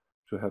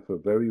to have a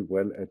very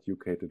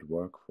well-educated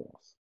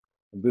workforce.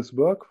 And this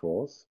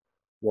workforce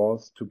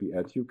was to be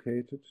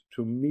educated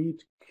to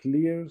meet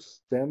clear,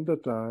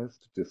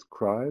 standardized,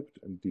 described,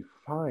 and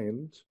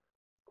defined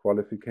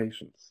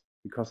qualifications,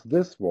 because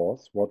this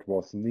was what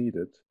was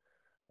needed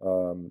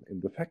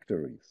in the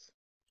factories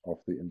of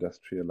the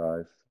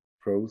industrialized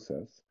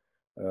process.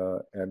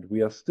 And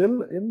we are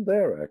still in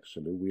there,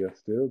 actually. We are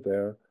still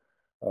there,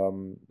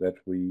 that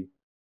we,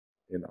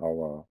 in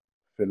our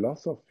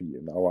philosophy,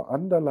 in our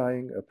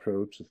underlying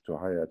approaches to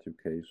higher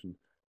education,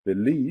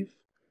 believe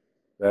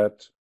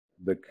that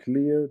the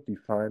clear,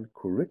 defined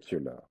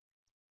curricula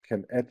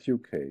can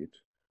educate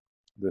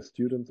the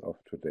students of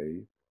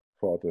today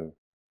for the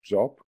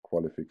job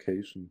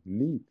qualification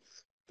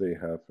needs they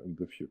have in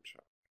the future.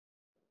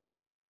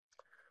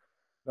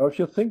 Now, if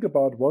you think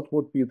about what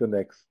would be the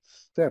next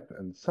step,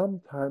 and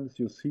sometimes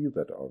you see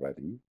that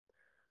already,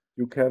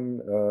 you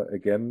can,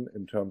 again,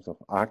 in terms of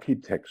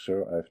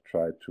architecture, I've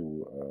tried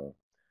to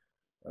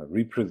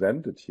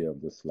represent it here on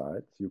the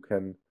slides. You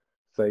can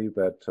say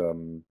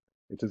that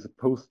it is a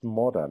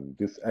postmodern,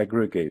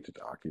 disaggregated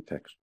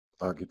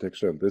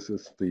architecture. And this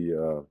is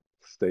the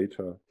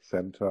Stater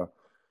Center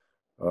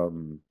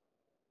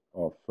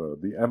of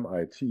the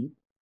MIT.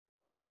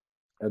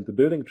 And the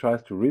building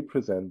tries to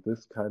represent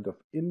this kind of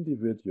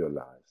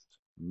individualized,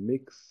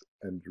 mix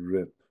and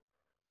rip,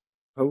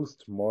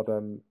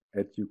 postmodern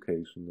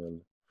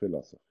educational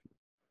philosophy.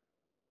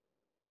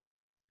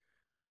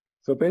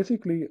 So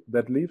basically,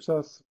 that leaves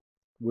us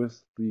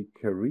with the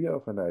career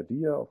of an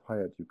idea of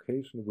higher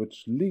education,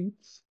 which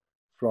leads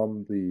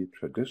from the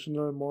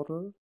traditional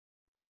model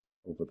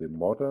over the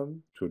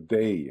modern,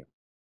 today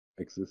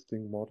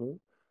existing model,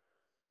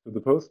 to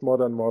the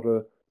postmodern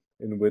model,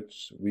 in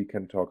which we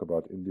can talk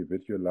about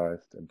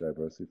individualized and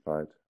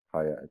diversified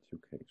higher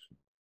education.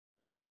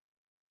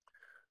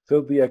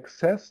 So the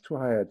access to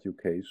higher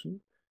education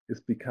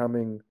is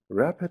becoming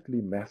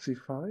rapidly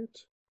massified,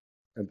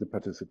 and the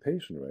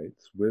participation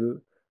rates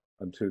will,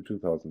 until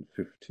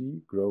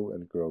 2050, grow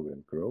and grow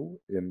and grow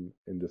in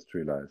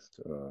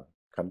industrialized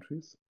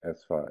countries,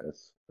 as far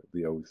as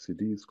the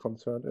OECD is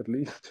concerned, at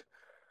least.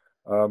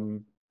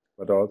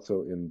 But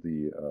also in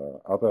the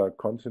other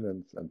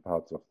continents and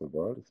parts of the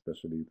world,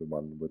 especially the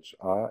one which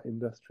are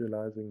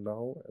industrializing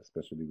now,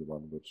 especially the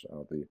one which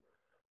are the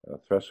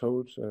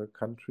threshold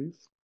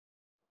countries.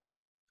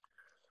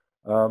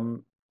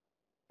 And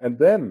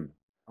then,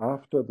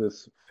 after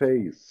this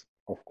phase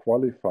of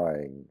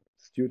qualifying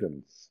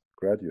students,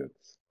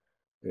 graduates,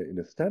 in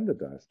a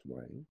standardized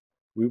way,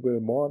 we will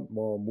more and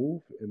more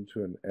move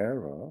into an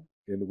era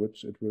in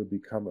which it will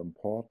become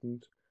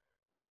important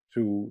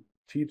to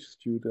teach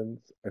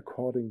students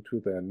according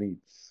to their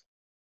needs,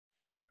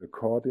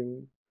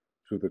 according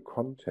to the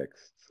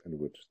contexts in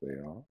which they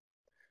are,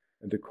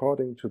 and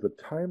according to the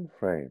time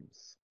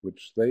frames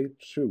which they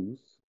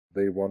choose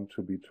they want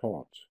to be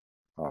taught,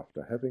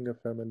 after having a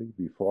family,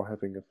 before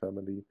having a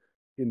family,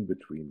 in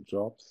between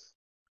jobs,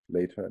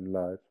 later in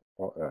life,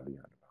 or earlier in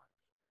life.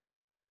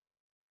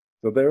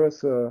 So there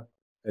is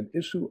an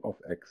issue of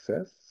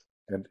access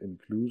and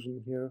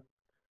inclusion here,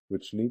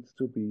 which needs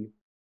to be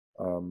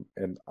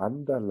an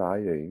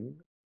underlying,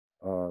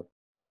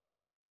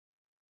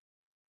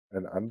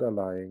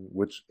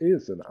 which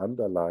is an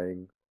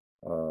underlying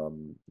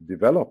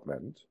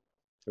development,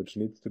 which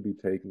needs to be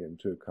taken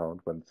into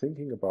account when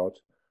thinking about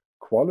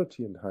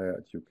quality in higher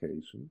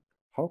education.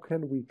 How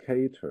can we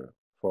cater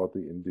for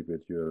the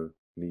individual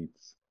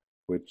needs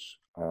which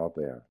are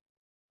there?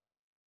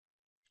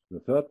 The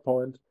third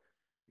point,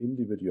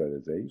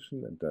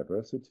 individualization and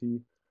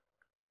diversity.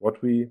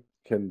 What we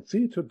can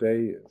see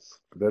today is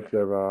that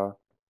there are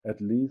at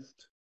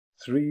least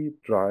 3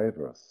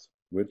 drivers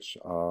which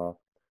are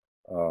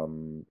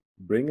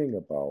bringing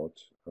about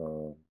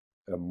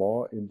a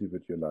more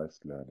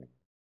individualized learning.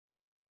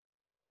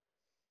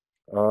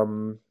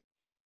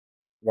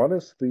 One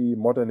is the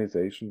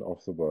modernization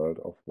of the world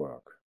of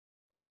work.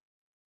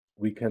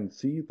 We can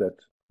see that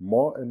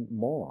more and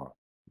more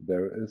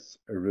there is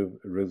a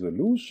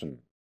resolution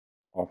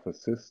of a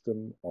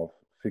system of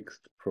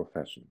fixed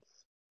professions.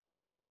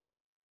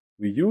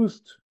 We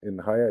used in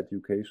higher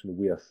education,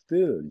 we are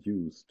still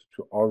used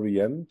to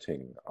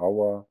orienting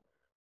our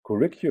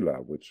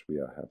curricula, which we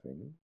are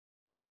having,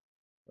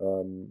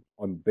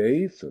 on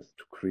basis,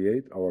 to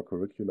create our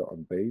curricula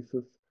on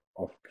basis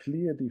of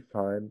clear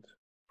defined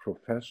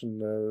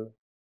professional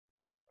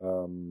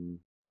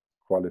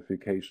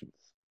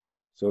qualifications,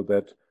 so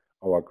that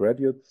our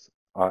graduates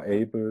are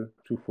able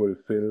to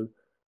fulfill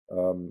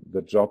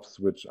the jobs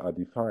which are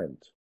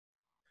defined.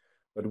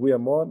 But we are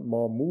more and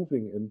more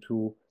moving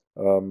into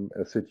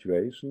a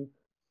situation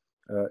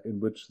in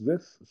which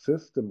this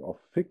system of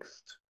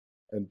fixed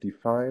and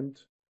defined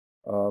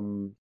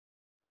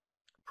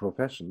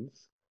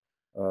professions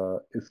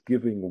is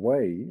giving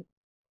way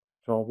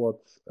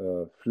towards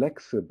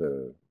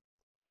flexible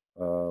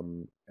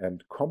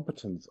and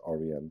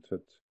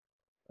competence-oriented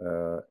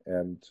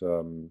and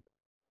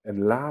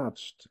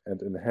enlarged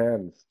and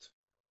enhanced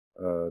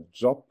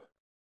job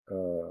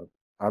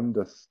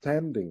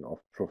understanding of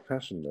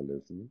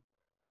professionalism,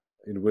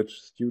 in which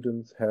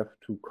students have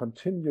to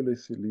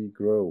continuously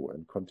grow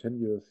and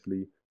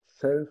continuously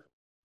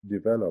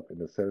self-develop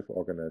in a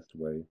self-organized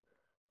way,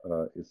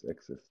 is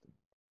existing.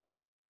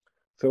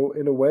 So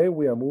in a way,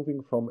 we are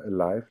moving from a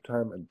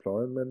lifetime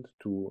employment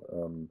to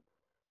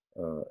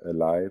a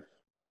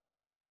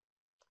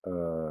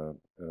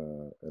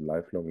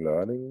lifelong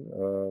learning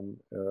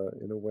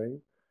in a way,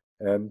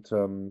 and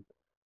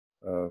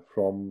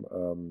from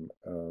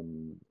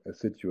a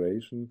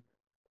situation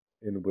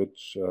in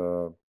which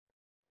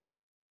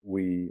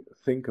we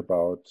think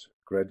about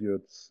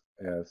graduates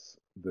as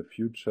the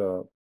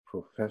future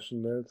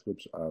professionals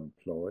which are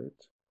employed,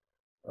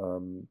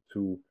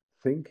 to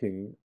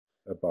thinking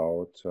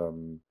about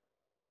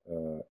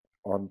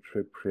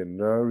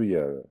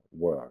entrepreneurial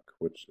work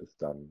which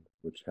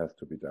has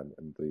to be done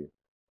in the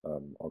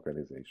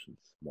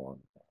organizations more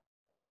and more.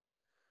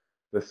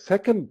 The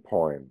second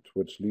point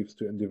which leads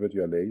to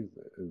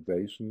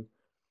individualization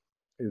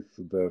is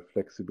the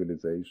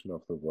flexibilization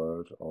of the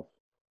world of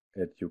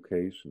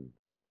education.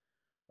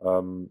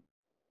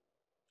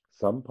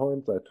 Some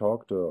points I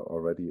talked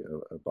already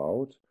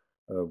about.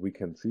 We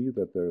can see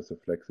that there is a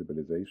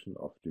flexibilization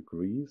of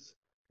degrees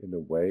in a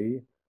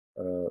way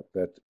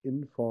that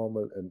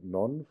informal and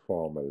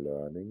non-formal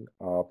learning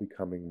are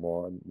becoming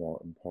more and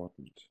more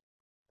important.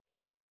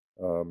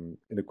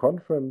 In a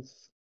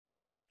conference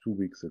 2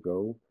 weeks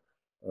ago,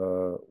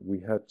 we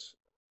had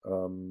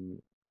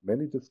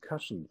many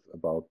discussions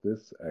about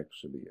this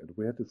actually, and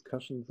we had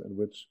discussions in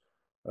which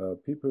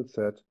people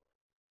said,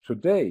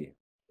 today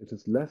it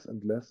is less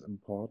and less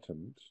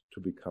important to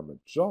become a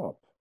job,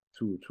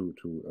 to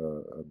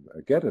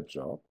get a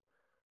job,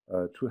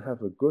 to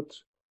have a good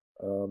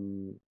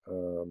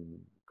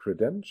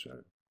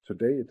credential.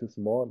 Today it is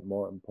more and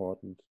more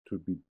important to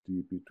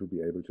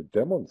be able to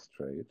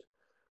demonstrate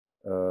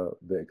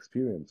the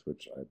experience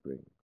which I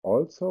bring,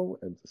 also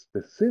and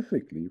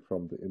specifically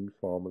from the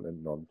informal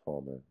and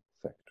non-formal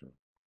sector.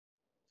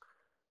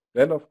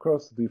 Then, of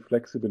course, the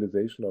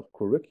flexibilization of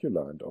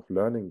curricula and of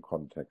learning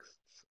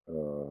contexts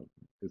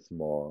is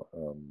more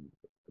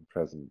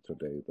present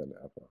today than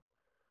ever.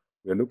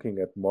 We're looking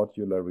at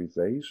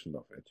modularization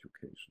of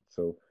education.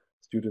 So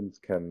students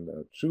can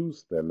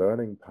choose their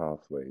learning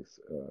pathways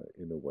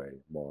in a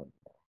way more and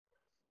more.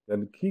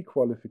 Then key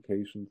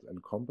qualifications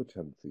and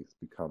competencies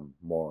become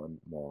more and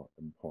more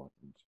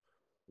important.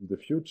 In the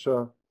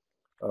future,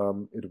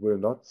 it will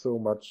not so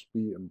much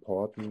be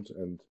important,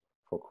 and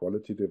for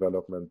quality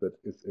development, that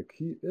is a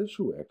key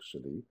issue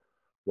actually,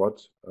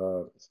 what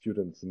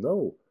students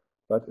know,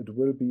 but it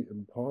will be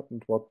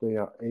important what they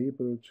are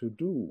able to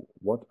do,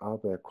 what are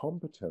their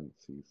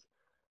competencies,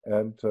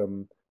 and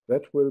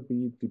that will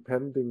be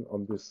depending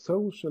on the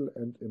social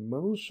and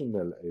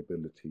emotional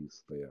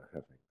abilities they are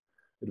having.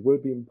 It will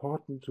be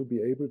important to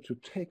be able to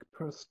take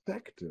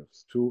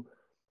perspectives, to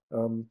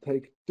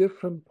take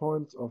different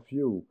points of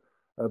view.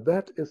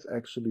 That is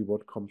actually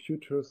what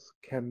computers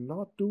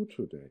cannot do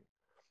today.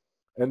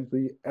 And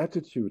the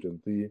attitude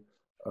and the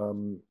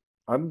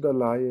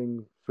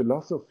underlying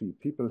philosophy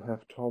people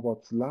have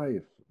towards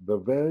life, the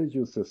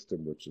value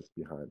system which is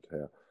behind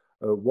here.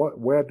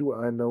 Where do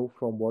I know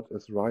from what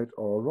is right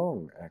or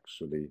wrong,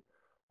 actually?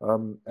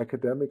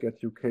 Academic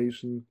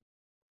education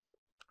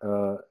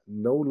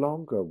no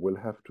longer will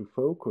have to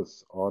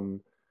focus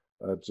on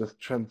just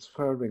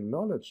transferring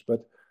knowledge,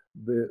 but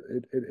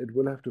it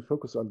will have to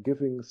focus on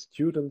giving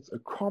students a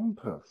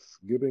compass,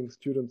 giving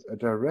students a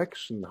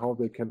direction, how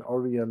they can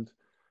orient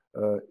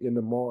in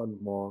a more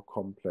and more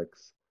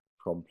complex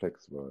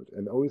world.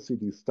 An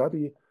OECD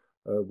study,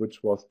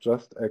 which was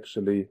just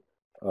actually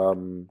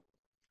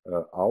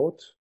out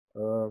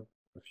a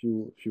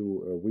few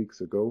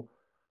weeks ago,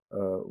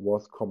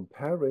 was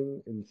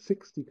comparing in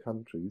 60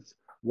 countries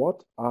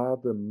what are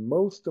the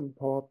most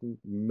important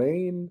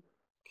main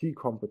key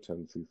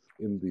competencies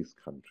in these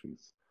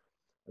countries.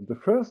 And the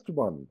first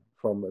one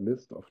from a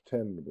list of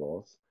 10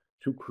 was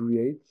to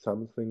create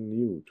something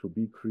new, to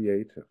be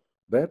creative.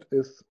 That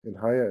is, in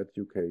higher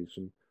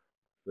education,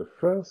 the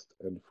first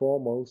and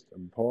foremost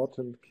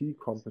important key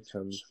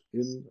competence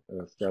in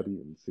a study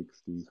in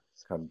 60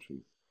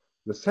 countries.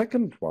 The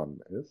second one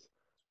is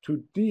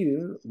to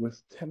deal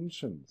with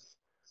tensions,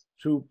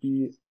 to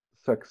be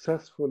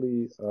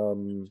successfully,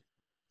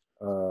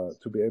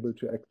 to be able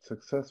to act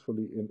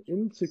successfully in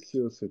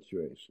insecure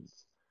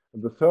situations.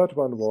 And the third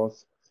one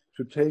was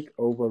to take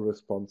over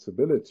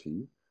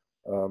responsibility,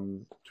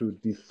 to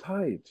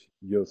decide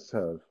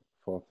yourself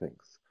for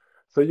things.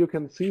 So you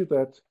can see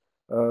that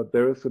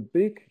there is a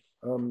big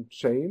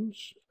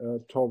change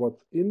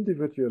towards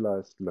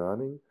individualized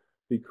learning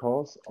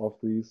because of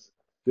these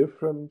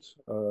different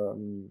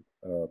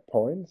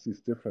points,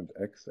 these different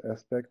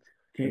aspects.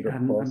 Okay, and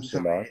of course,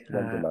 I'm sorry, the last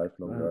one, the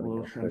lifelong learning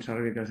Wolf, aspect, I'm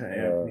sorry because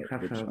we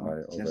have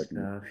just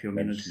a few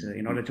minutes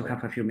in order to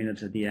have a few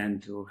minutes at the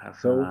end to have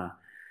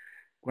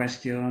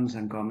questions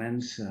and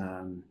comments.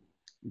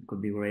 It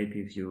could be great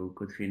if you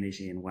could finish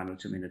in 1 or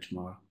 2 minutes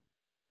more.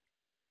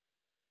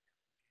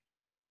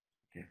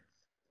 Okay.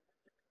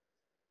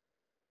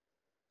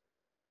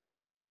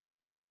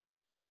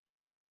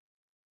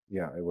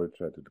 Yeah, I will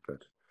try to do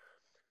that.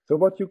 So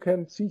what you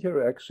can see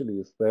here actually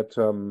is that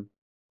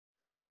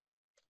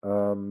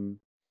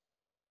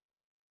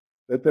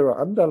that there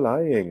are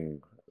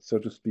underlying, so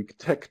to speak,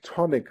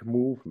 tectonic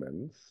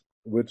movements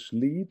which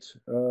lead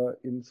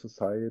in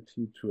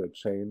society to a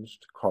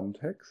changed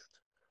context,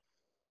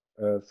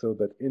 so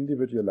that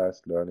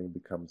individualized learning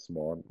becomes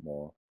more and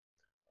more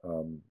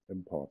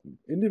important.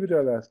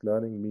 Individualized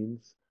learning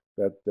means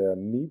that there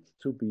needs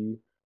to be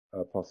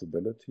a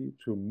possibility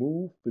to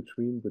move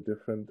between the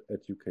different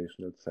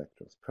educational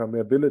sectors.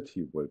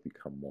 Permeability will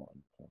become more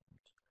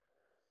important.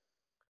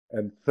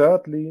 And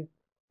thirdly,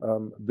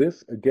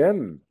 this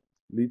again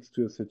leads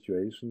to a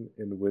situation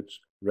in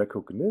which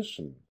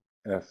recognition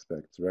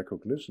aspects,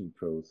 recognition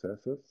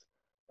processes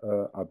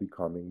are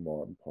becoming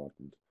more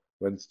important.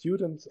 When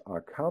students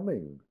are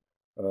coming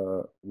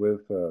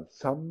with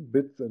some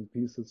bits and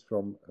pieces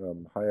from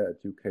higher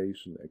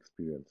education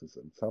experiences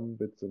and some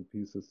bits and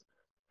pieces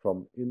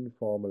from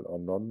informal or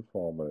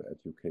non-formal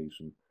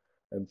education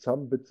and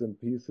some bits and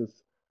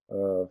pieces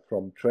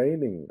from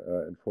training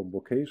and from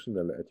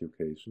vocational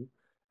education,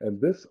 and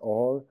this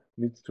all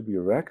needs to be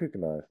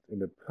recognized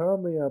in a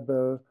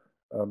permeable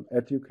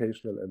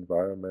educational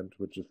environment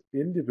which is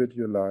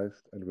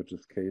individualized and which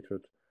is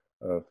catered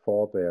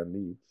for their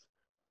needs.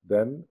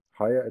 Then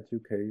higher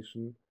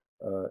education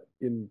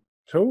in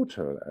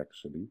total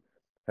actually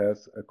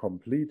has a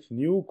complete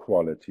new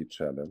quality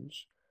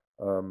challenge,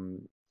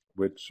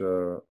 which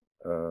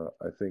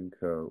I think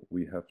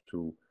we have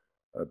to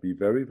be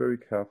very, very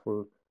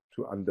careful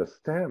to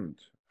understand,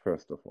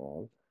 first of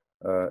all,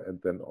 and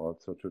then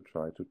also to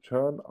try to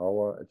turn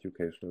our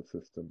educational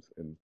systems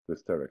in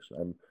this direction.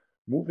 I'm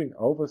moving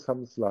over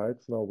some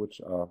slides now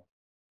which are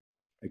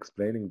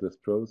explaining this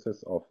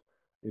process of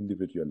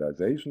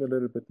individualization a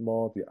little bit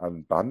more, the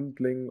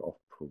unbundling of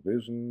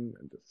provision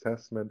and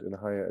assessment in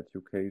higher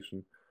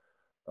education.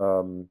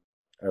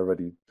 I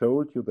already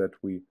told you that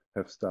we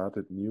have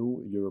started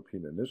new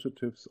European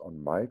initiatives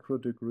on micro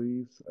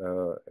degrees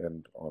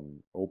and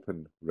on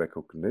open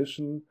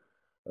recognition,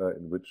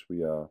 in which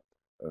we are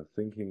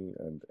thinking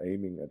and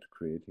aiming at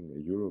creating a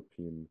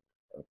European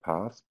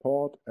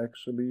passport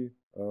actually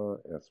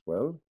as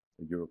well,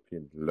 a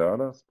European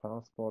learner's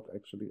passport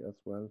actually as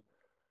well.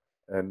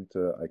 And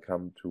I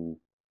come to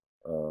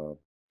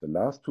the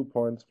last 2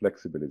 points,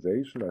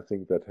 flexibilization. I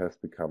think that has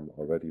become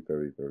already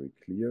very, very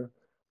clear.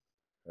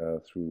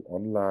 Through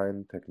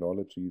online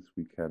technologies,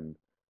 we can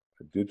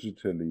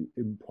digitally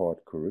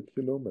import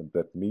curriculum, and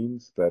that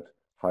means that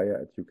higher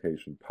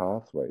education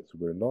pathways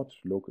will not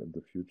look in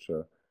the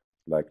future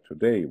like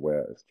today,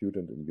 where a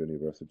student in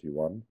University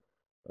 1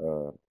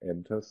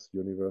 enters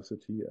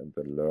university and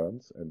then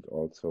learns and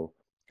also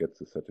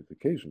gets a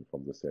certification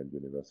from the same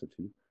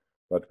university,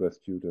 but where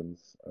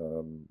students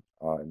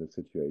are in a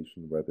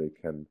situation where they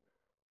can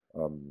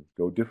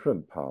go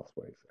different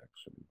pathways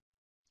actually.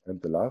 And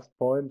the last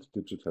point,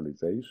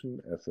 digitalization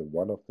as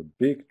one of the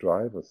big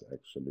drivers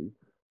actually,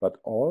 but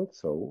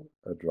also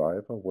a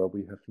driver where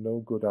we have no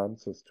good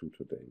answers to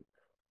today.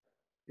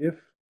 If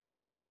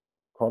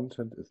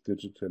content is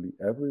digitally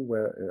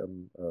everywhere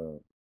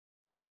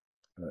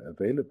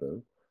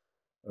available,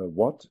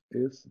 what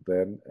is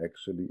then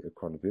actually a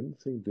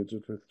convincing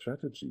digital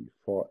strategy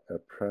for a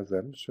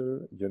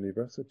presential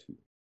university?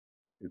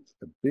 It's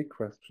a big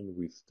question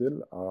we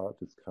still are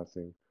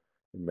discussing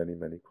in many,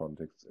 many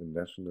contexts in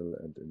national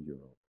and in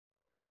Europe.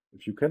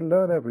 If you can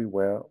learn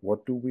everywhere,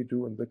 what do we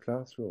do in the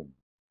classroom?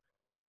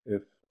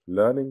 If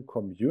learning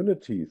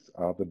communities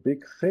are the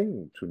big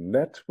thing to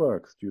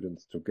network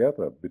students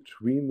together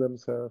between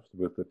themselves,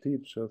 with the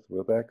teachers,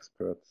 with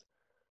experts,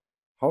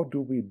 how do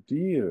we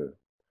deal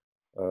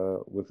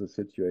with the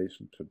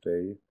situation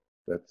today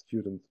that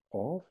students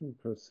often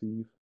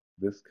perceive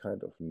this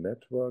kind of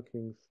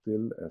networking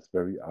still as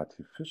very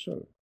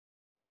artificial?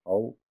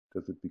 How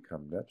does it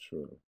become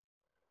natural?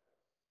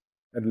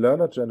 And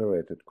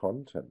learner-generated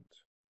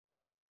content,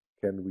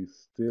 can we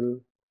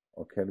still,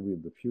 or can we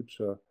in the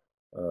future,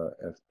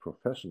 as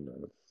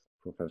professional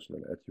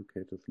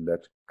educators,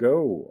 let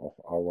go of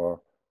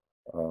our,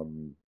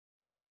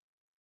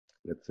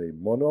 let's say,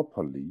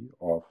 monopoly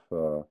of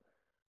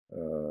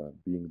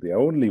being the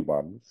only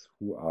ones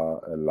who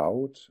are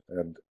allowed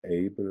and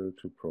able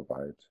to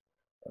provide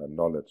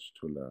knowledge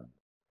to learn.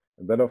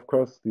 And then, of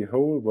course, the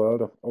whole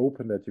world of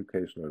open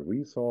educational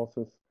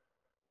resources.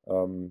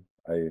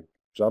 I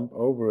jump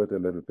over it a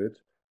little bit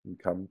and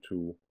come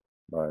to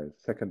my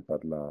second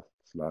but last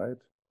slide,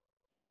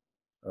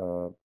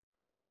 in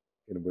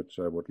which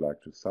I would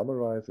like to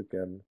summarize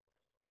again.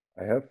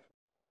 I have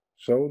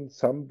shown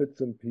some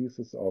bits and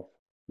pieces of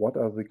what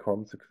are the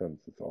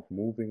consequences of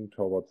moving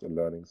towards a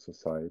learning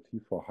society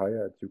for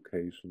higher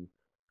education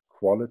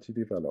quality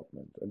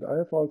development. And I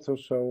have also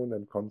shown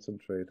and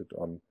concentrated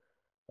on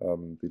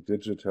the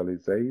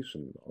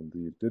digitalization, on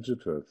the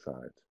digital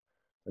side.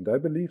 And I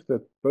believe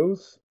that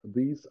both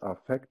these are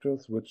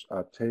factors which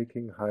are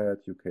taking higher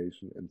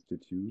education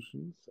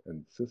institutions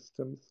and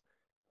systems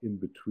in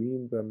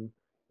between them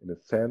in a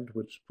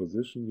sandwich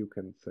position, you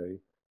can say,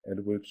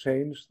 and will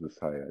change this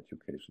higher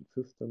education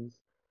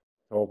systems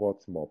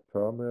towards more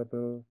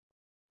permeable,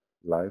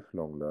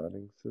 lifelong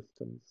learning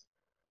systems,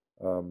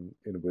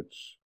 in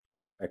which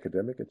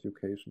academic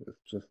education is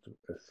just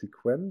a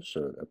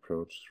sequential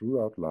approach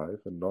throughout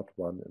life and not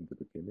one in the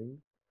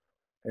beginning,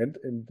 and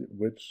in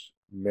which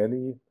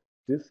many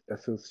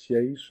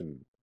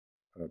disassociation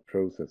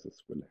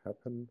processes will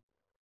happen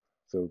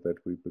so that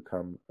we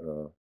become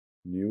a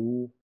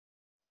new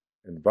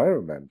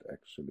environment,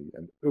 actually,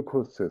 an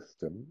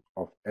ecosystem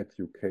of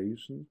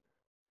education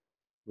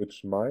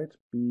which might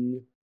be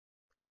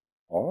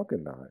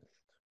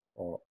organized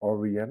or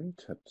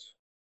oriented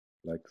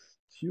like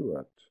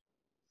stewards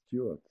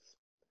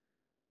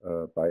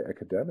by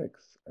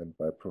academics and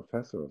by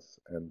professors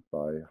and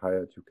by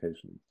higher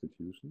education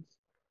institutions,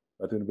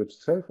 but in which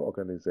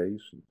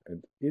self-organization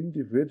and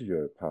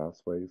individual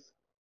pathways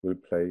will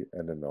play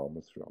an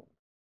enormous role.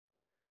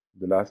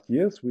 In the last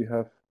years, we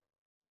have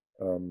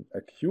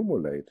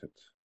accumulated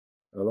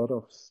a lot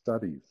of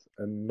studies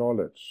and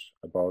knowledge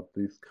about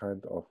these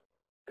kind of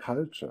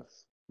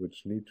cultures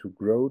which need to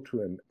grow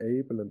to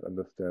enable and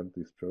understand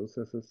these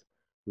processes,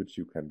 which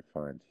you can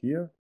find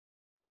here.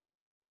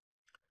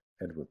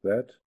 And with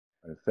that,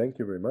 I thank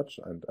you very much,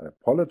 and I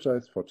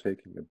apologize for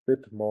taking a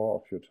bit more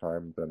of your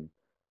time than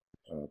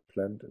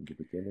planned in the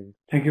beginning.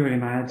 Thank you very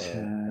much,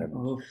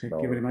 Ulf.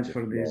 Thank you very much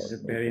for this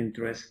very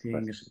interesting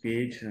questions.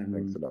 speech and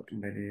Thanks a lot.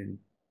 very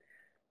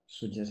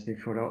suggestive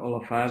for all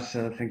of us.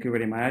 Thank you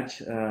very much.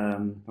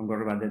 Don't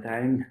worry about the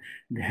time.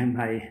 Then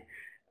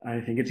I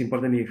think it's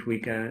important if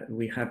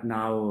we have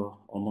now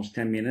almost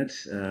 10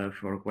 minutes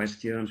for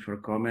questions, for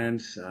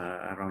comments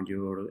around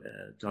your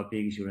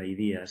topics, your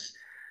ideas.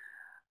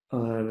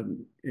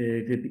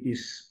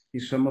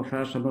 If some of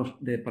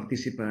the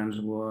participants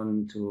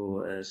want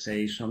to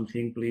say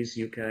something, please,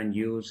 you can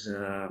use,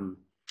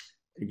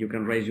 you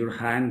can raise your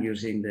hand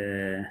using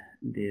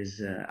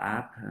this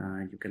app.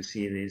 You can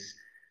see this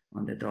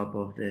on the top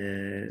of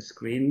the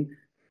screen,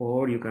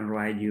 or you can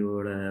write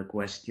your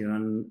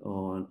question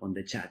on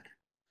the chat,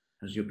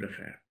 as you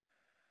prefer.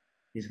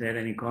 Is there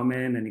any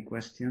comment, any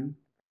question?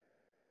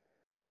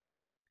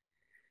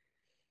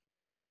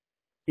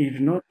 If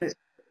not,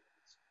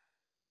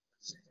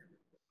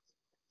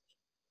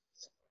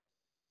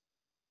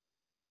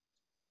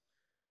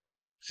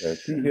 I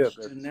see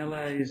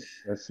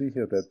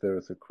here that there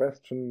is a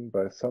question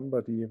by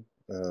somebody,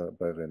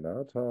 by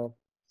Renata.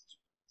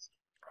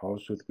 How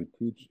should we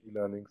teach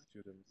e-learning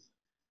students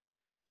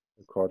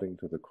according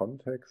to the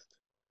context?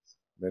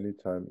 Many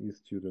times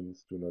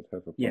e-students do not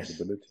have a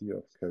possibility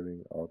of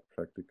carrying out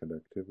practical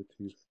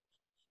activities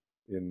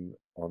in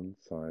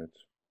on-site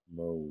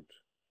mode.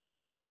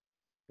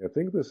 I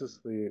think this is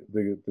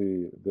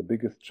the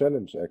biggest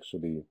challenge,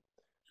 actually,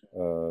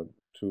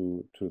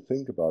 to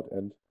think about.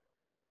 And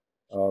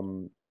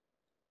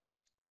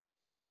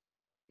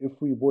if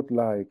we would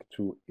like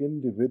to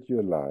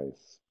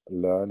individualize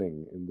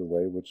learning in the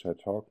way which I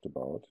talked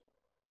about,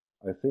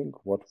 I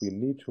think what we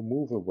need to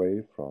move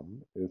away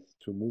from is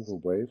to move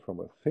away from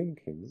a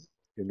thinking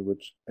in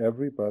which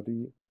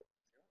everybody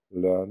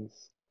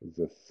learns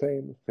the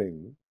same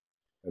thing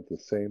at the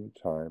same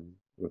time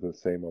with the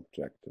same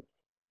objective.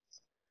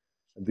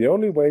 And the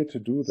only way to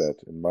do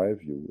that, in my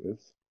view,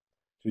 is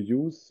to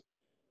use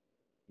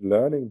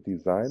learning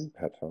design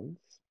patterns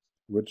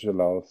which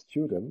allow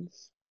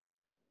students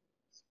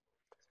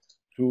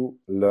to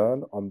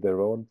learn on their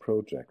own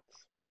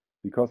projects.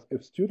 Because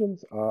if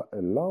students are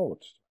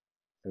allowed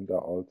and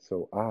are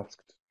also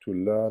asked to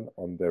learn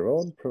on their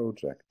own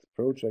projects,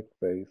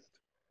 project-based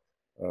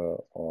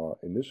or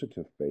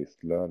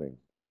initiative-based learning,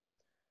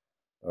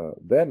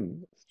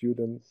 then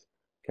students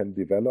can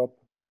develop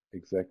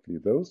exactly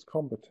those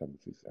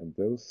competencies and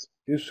those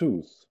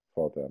issues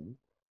for them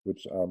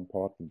which are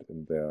important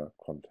in their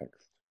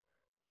context.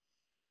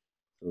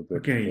 So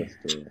that's Okay.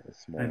 just a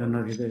small. I don't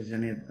know if there's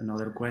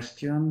another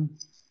question.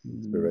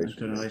 Inspiration.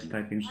 Antonella is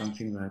typing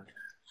something, but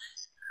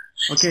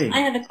okay. I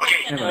have a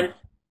question. Eva,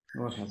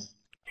 go ahead.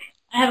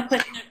 I have a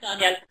question,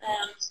 Daniel.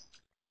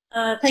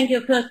 Thank you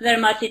first very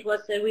much. It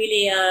was a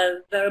really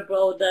very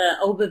broad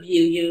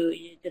overview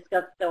you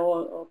discussed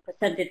or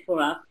presented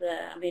for us.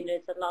 I mean,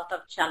 there's a lot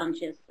of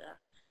challenges,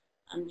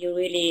 and you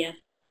really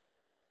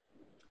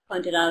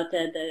pointed out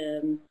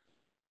the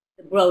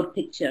broad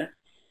picture.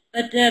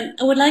 But I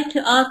would like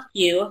to ask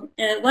you,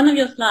 one of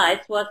your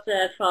slides was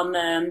from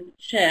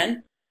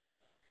Schön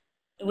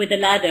with the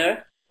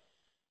ladder.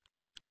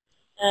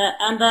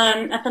 And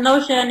as I know,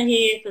 Schön,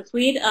 he is a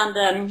Swede, and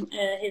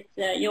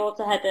you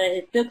also had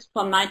his books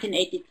from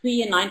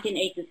 1983 and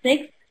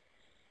 1986.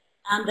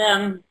 And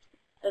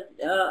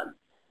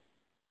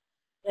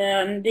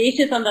the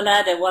issues on the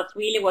ladder was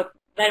really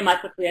very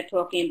much what we are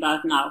talking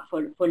about now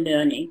for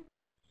learning.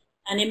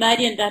 And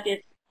imagine that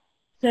is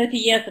 30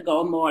 years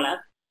ago, more or less,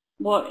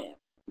 more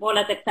or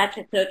less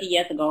exactly 30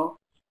 years ago,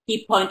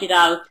 he pointed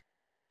out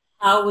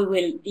how we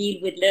will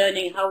deal with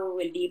learning, how we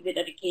will deal with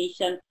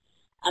education,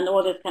 and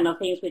all these kind of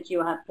things which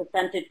you have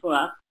presented for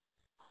us.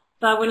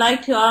 So I would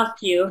like to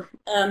ask you,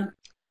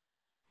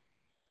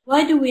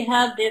 why do we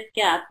have this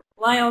gap?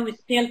 Why are we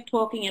still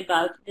talking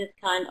about this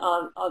kind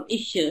of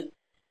issues?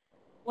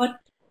 What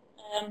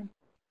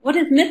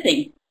is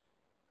missing?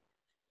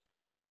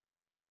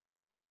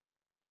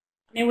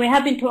 I mean, we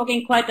have been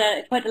talking quite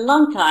a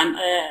long time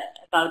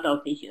about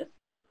those issues.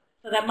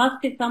 So there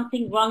must be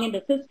something wrong in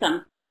the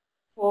system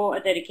for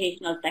the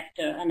educational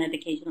sector and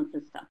educational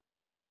system.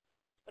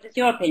 What is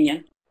your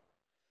opinion?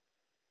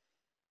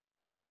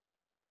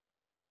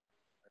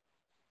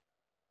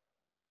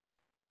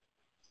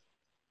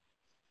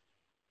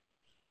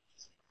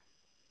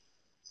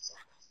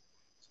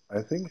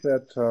 I think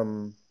that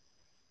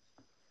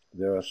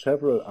there are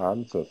several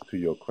answers to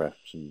your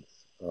questions.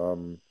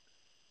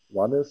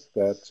 One is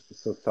that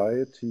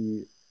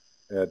society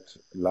at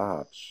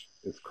large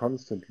is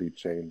constantly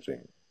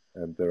changing,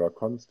 and there are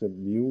constant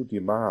new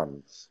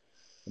demands,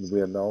 and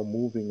we are now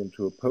moving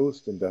into a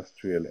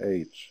post-industrial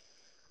age.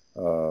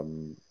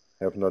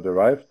 Have not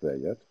arrived there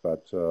yet,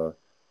 but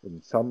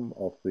in some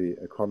of the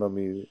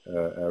economy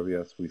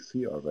areas we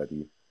see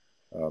already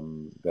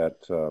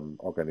that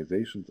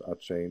organizations are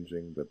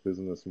changing, that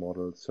business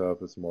models,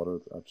 service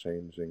models are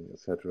changing,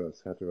 etc.,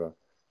 etc.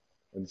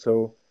 And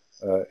so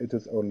it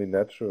is only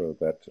natural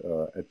that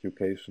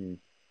education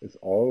is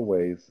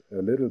always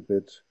a little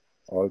bit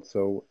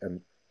also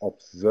an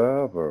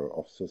observer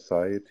of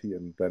society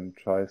and then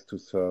tries to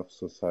serve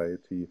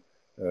society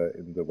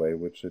in the way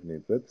which it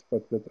needs.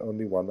 But that's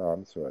only one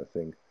answer, I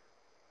think.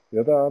 The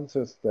other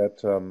answer is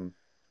that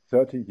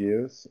 30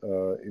 years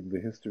in the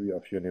history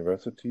of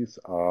universities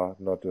are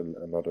not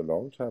a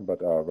long time,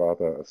 but are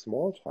rather a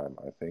small time,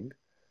 I think.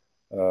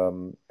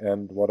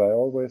 And what I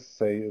always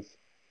say is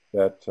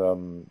that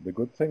the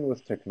good thing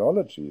with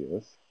technology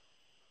is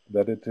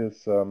that it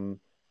is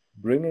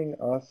bringing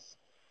us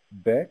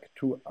back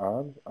to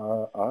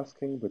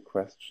asking the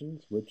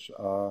questions which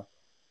are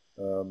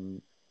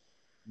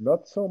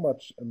not so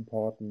much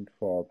important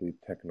for the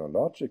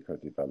technological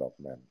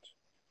development.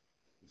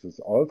 This is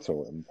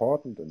also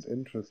important and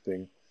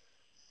interesting,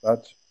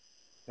 but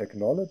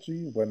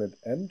technology, when it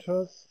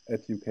enters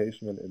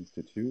educational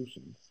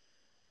institutions,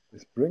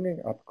 is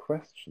bringing up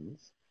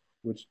questions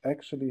which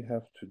actually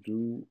have to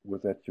do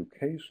with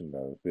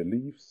educational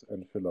beliefs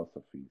and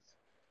philosophies.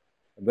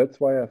 And that's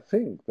why I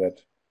think that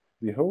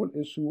the whole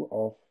issue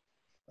of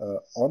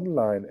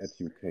online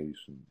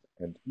education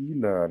and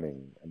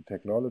e-learning and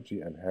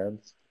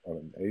technology-enhanced or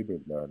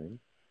enabled learning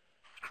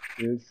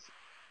is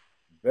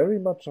very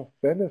much of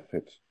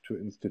benefit to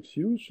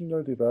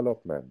institutional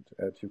development,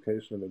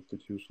 educational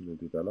institutional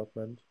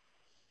development,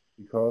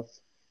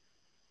 because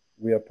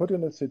we are put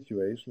in a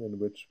situation in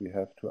which we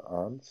have to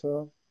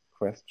answer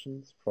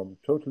questions from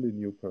totally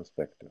new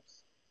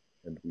perspectives.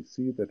 And we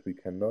see that we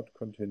cannot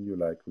continue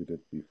like we did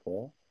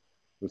before,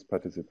 with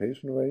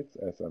participation rates,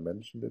 as I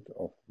mentioned it,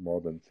 of more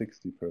than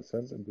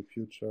 60% in the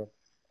future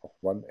of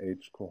one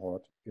age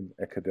cohort in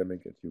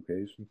academic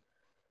education.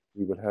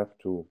 We will have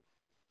to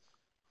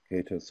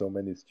cater so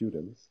many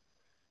students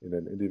in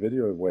an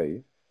individual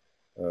way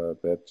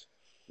that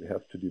we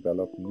have to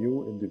develop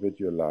new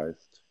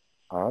individualized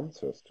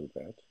answers to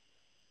that.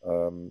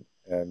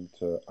 And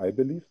I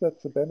believe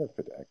that's a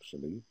benefit,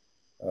 actually,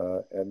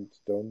 and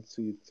don't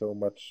see it so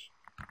much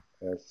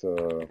as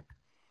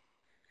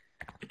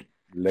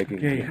lagging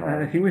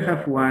behind. I think we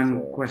have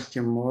one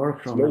question more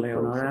from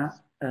Eleonora.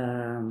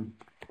 Can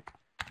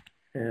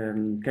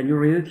you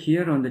read it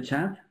here on the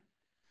chat?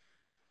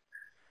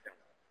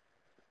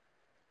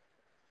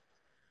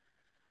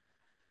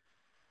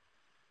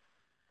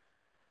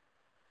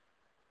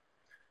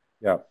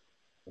 Yeah,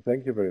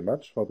 thank you very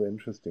much for the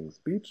interesting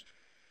speech.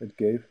 It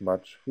gave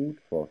much food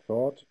for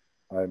thought.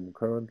 I'm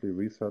currently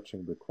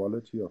researching the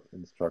quality of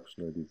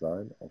instructional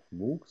design of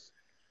MOOCs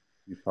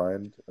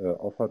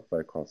offered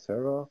by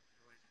Coursera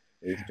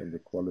based on the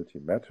Quality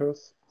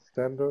Matters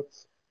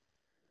standards.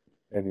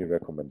 Any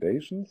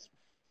recommendations?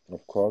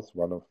 of course,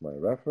 one of my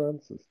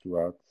references is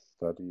Duart's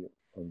study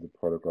on the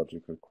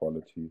pedagogical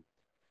quality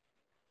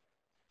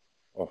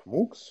of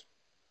MOOCs.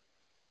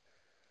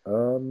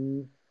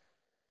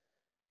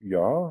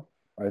 Yeah,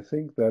 I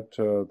think that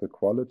the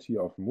quality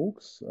of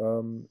MOOCs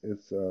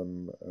is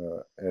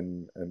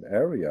an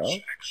area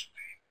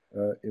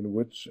in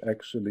which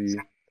actually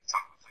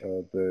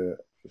the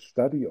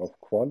study of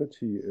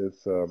quality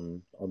is,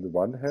 on the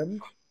one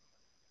hand,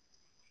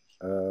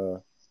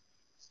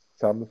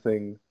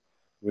 something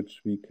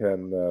which we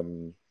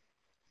can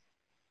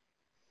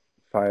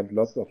find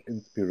lots of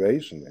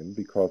inspiration in,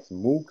 because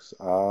MOOCs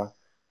are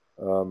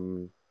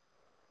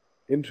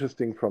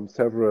interesting from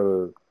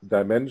several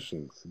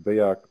dimensions. They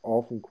are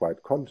often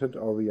quite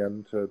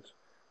content-oriented.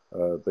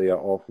 They are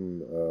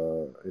often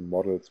in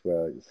models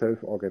where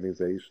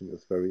self-organization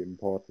is very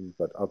important,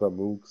 but other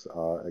MOOCs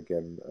are,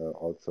 again,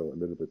 also a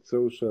little bit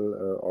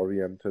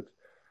social-oriented.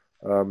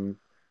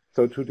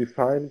 So to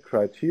define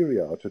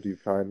criteria or to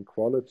define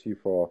quality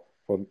for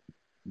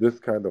this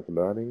kind of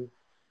learning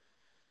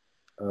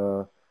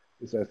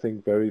is, I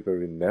think, very,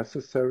 very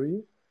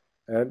necessary.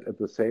 And at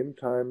the same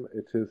time,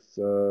 it is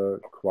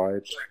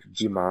quite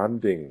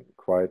demanding,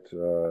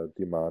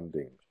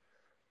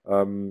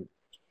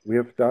 we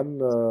have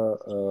done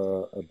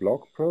a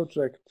blog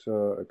project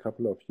a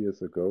couple of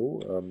years ago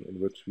in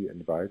which we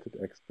invited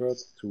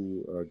experts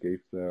to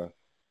give their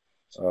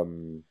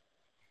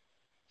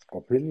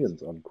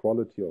opinions on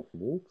quality of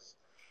MOOCs.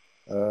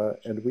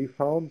 And we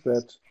found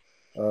that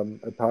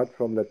apart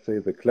from, let's say,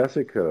 the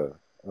classical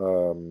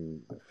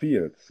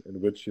fields in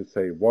which you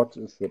say what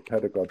is the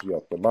pedagogy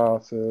of the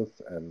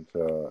masses and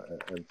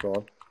so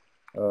on,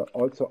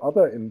 also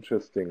other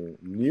interesting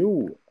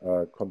new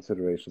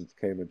considerations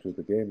came into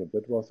the game, and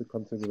that was a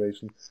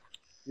consideration: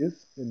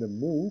 is in a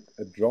MOOC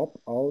a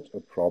dropout a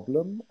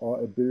problem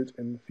or a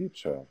built-in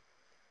feature?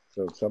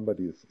 So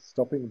somebody is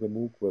stopping the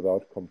MOOC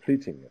without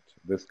completing it,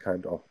 this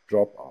kind of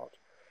dropout.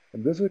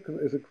 And this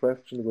is a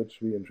question which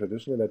we in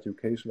traditional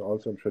education,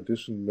 also in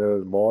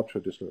more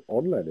traditional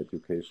online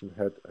education,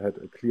 had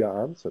a clear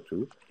answer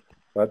to,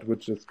 but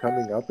which is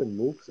coming up in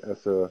MOOCs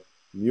as a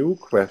new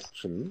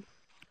question,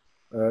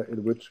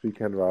 in which we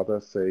can rather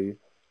say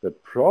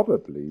that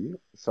probably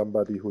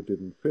somebody who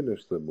didn't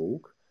finish the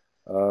MOOC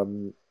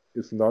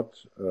is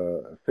not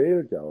a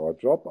failure or a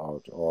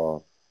dropout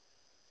or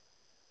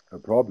a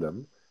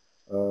problem,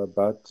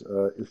 but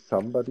is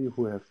somebody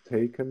who has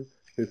taken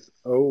his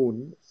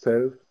own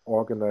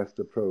self-organized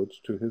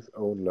approach to his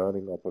own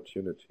learning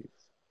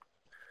opportunities.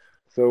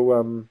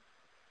 So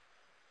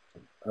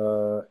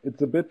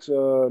it's a bit,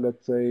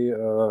 let's say,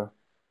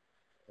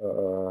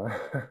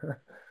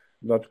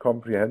 not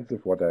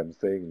comprehensive what I'm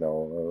saying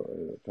now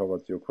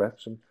towards your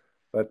question,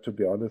 but to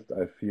be honest,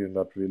 I feel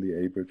not really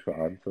able to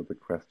answer the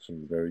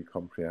question very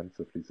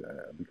comprehensively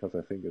because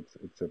I think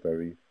it's a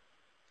very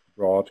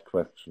broad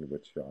question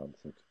which you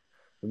answered.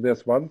 And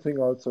there's one thing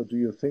also: do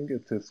you think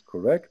it is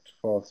correct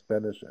for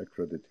Spanish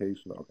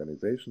accreditation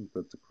organizations,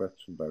 that's a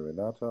question by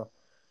Renata,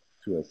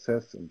 to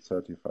assess and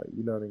certify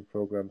e-learning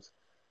programs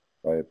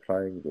by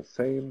applying the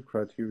same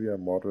criteria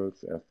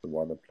models as the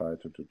one applied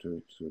to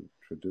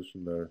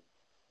traditional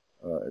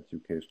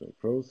educational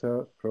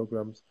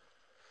programs?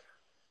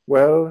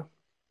 Well,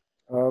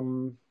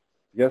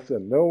 yes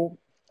and no.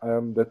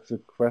 That's a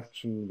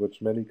question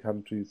which many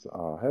countries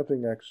are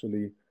having,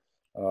 actually.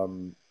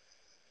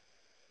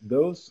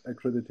 Those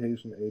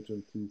accreditation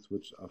agencies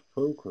which are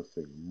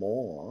focusing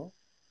more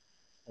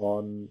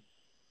on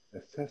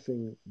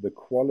assessing the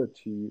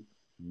quality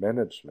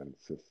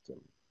management system,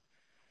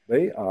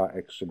 they are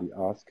actually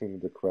asking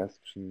the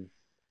question: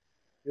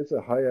 is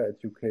a higher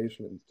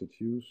education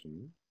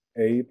institution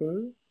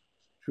able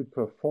to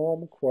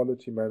perform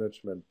quality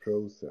management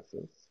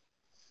processes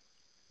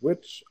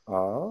which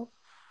are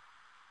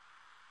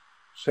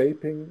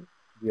shaping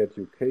the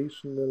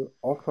educational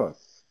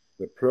offers,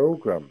 the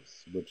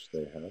programs which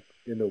they have,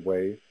 in a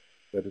way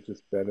that it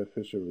is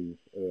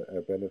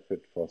a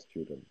benefit for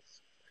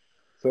students?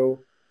 So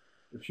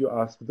if you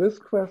ask this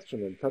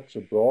question in such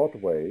a broad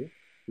way,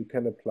 you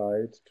can apply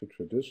it to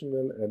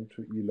traditional and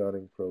to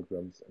e-learning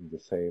programs in the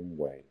same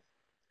way.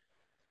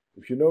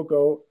 If you now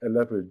go a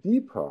level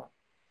deeper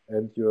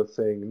and you're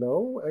saying,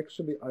 no,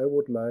 actually, I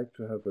would like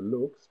to have a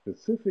look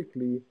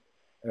specifically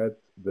at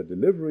the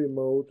delivery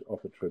mode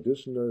of a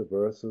traditional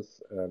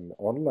versus an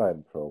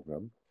online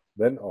program,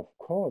 then of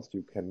course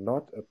you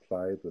cannot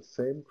apply the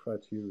same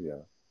criteria,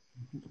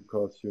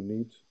 because you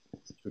need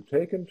to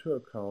take into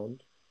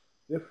account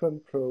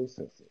different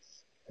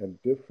processes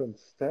and different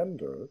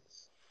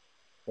standards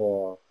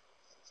for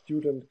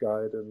student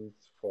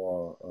guidance,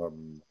 for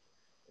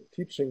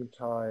teaching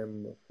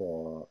time,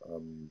 for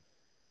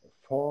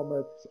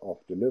formats of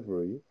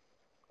delivery,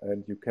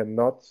 and you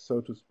cannot, so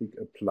to speak,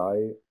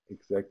 apply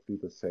exactly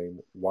the same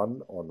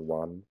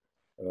one-on-one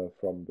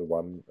from the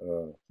one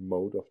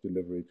mode of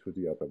delivery to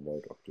the other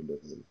mode of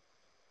delivery.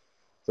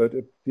 So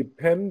it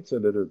depends a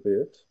little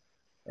bit.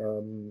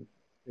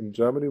 In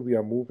Germany, we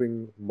are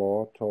moving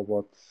more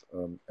towards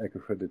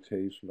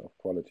accreditation of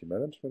quality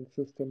management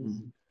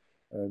systems.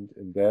 And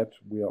in that,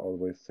 we are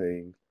always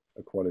saying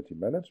a quality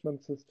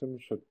management system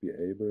should be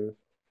able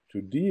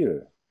to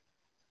deal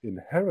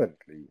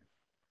inherently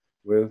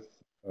with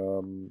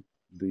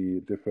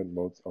the different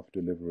modes of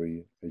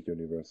delivery a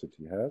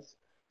university has.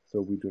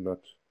 So we do not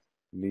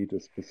need a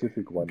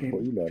specific one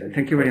for e-learning.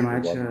 Thank you very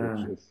much.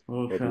 This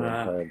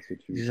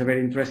is a very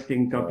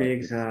interesting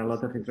topic, a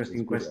lot of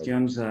interesting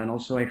questions, and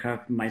also I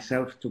have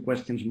myself 2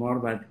 questions more,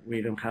 but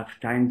we don't have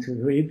time to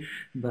do it.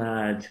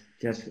 But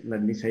just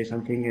let me say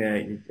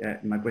something.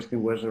 My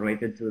question was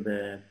related to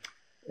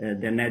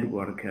the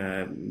network,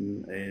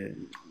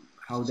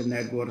 how the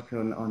network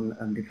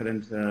on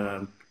different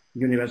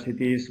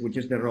universities, which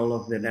is the role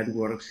of the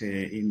networks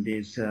in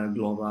this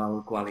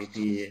global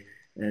quality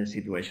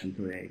situation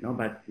today. No,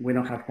 but we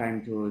don't have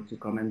time to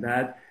comment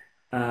that.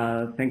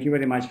 Thank you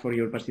very much for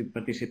your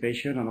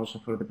participation, and also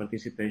for the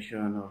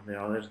participation of the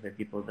others, the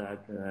people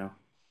that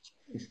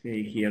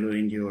stay here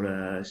during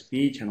your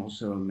speech, and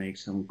also make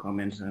some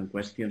comments and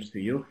questions to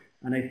you.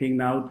 And I think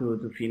now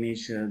to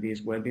finish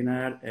this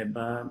webinar,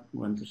 Ebba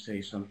want to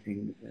say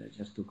something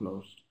just to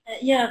close.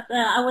 Yes,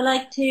 I would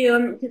like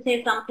to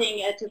say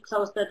something to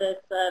close this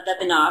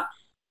webinar.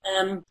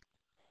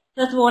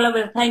 First of all, I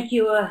will thank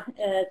you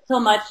so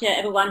much,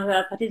 everyone who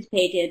has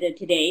participated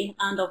today,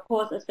 and of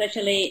course,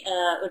 especially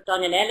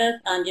Daniel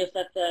Ellis and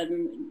Joseph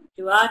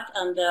Duarte,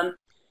 and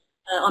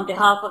on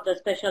behalf of the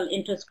Special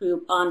Interest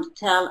Group on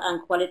TEL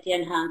and Quality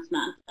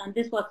Enhancement. And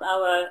this was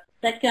our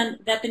second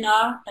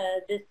webinar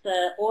this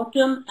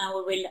autumn, and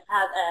we will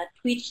have a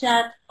tweet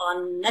chat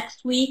on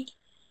next week.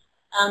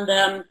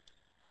 And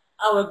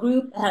our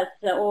group has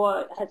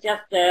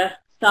just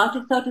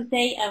started, so to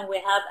say, and we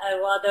have a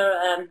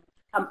rather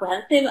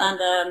comprehensive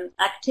and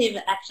active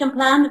action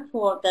plan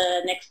for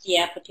the next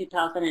year, for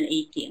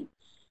 2018.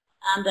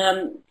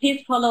 And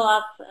please follow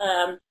us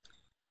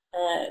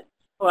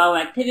for our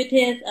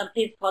activities, and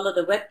please follow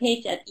the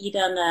webpage at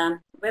Eden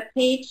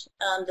webpage.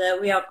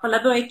 And we are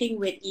collaborating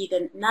with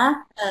Eden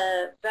NAP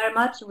very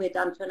much, with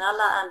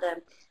Antonella and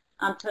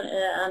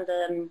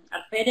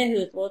Alfreda,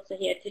 who is also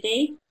here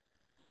today.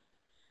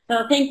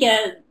 So I think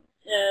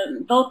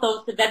both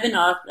those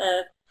webinars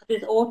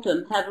this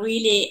autumn have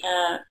really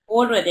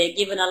already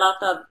given a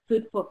lot of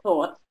food for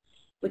thought,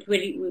 which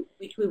we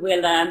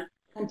will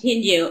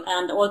continue,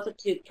 and also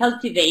to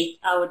cultivate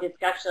our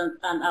discussions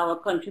and our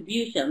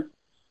contributions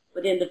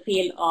within the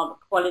field of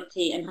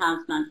quality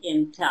enhancement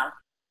in TEL.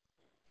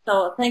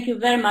 So thank you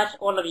very much,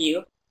 all of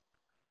you.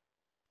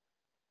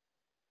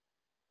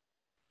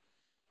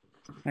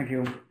 Thank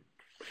you.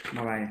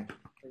 Bye-bye.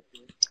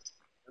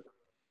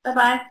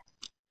 Bye-bye.